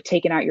lady would have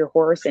taken out your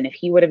horse and if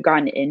he would have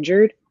gotten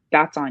injured,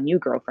 that's on you,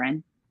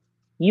 girlfriend.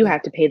 You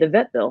have to pay the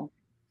vet bill.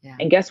 Yeah.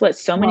 And guess what?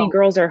 So many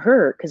girls are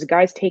hurt because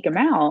guys take them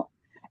out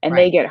and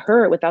they get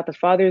hurt without the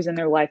fathers in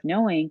their life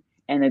knowing,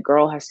 and the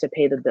girl has to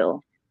pay the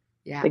bill.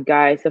 Yeah.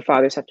 The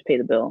fathers have to pay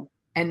the bill.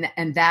 And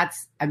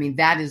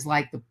that is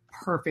like the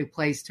perfect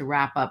place to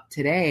wrap up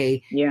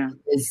today. Yeah.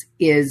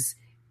 Is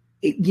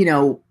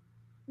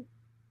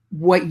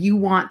what you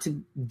want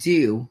to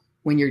do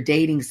when you're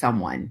dating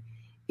someone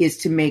is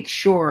to make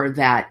sure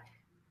that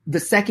the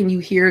second you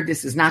hear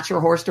this is not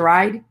your horse to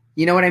ride,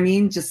 you know what I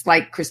mean? Just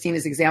like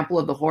Christina's example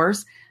of the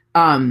horse.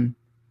 The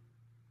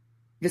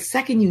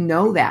second you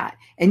know that,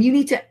 and you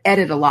need to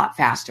edit a lot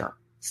faster.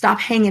 Stop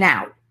hanging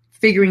out,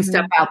 figuring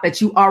stuff out that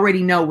you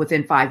already know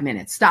within 5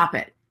 minutes. Stop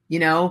it.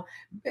 You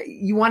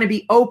want to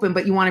be open,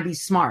 but you want to be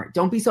smart.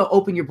 Don't be so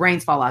open your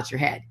brains fall out your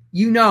head.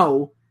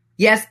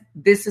 Yes,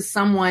 this is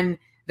someone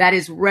that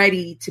is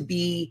ready to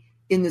be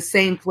in the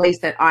same place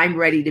that I'm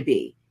ready to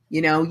be.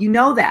 You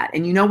know that,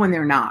 and when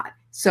they're not.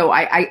 So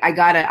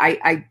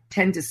I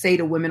tend to say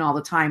to women all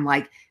the time,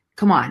 like,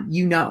 come on,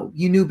 you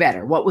knew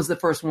better. What was the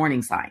first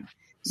warning sign?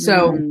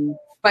 So,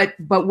 but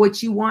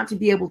what you want to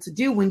be able to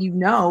do when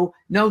no,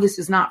 this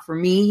is not for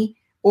me.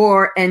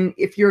 And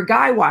if you're a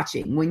guy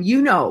watching, when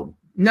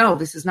no,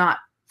 this is not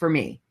for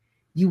me.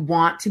 You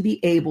want to be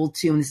able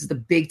to, and this is the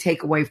big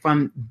takeaway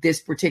from this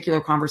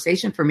particular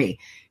conversation for me,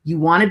 you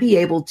want to be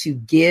able to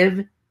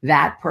give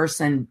that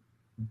person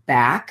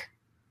back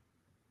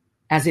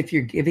as if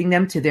you're giving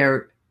them to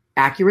their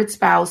accurate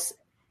spouse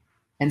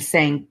and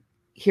saying,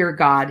 here,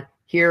 God,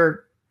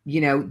 here,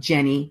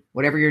 Jenny,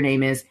 whatever your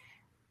name is,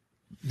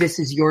 this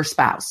is your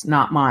spouse,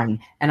 not mine.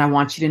 And I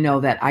want you to know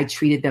that I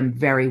treated them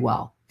very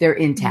well. They're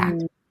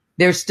intact.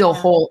 They're still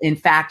whole. In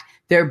fact,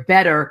 they're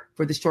better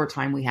for the short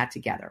time we had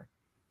together.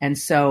 And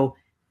so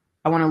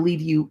I want to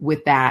leave you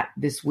with that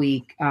this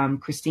week.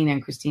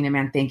 Christina,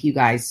 man, thank you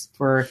guys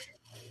for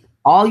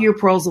all your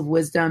pearls of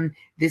wisdom.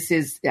 This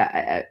is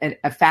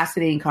a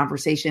fascinating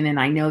conversation. And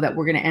I know that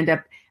we're going to end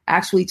up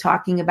actually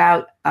talking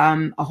about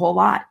a whole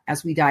lot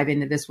as we dive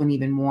into this one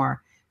even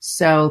more.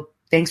 So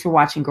thanks for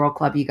watching Girl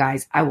Club, you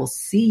guys. I will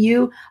see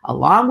you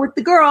along with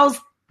the girls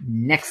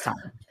next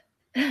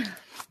time.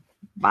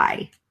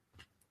 Bye.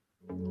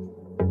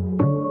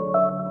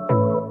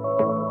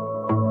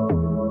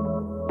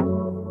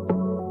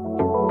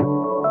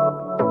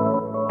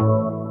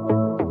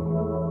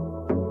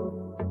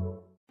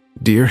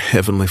 Dear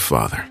Heavenly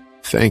Father,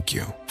 thank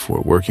you for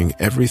working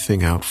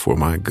everything out for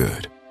my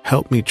good.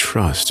 Help me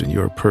trust in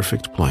your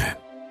perfect plan.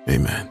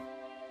 Amen.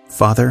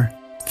 Father,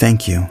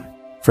 thank you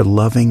for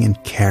loving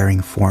and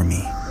caring for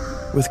me.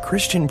 With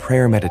Christian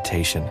Prayer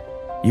Meditation,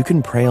 you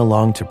can pray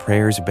along to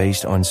prayers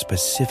based on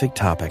specific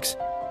topics.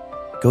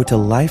 Go to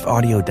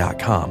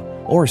lifeaudio.com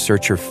or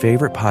search your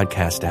favorite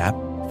podcast app,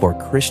 for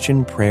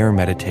Christian Prayer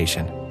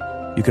Meditation.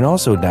 You can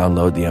also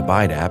download the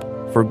Abide app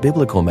for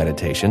biblical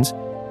meditations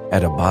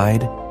at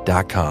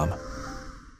abide.com.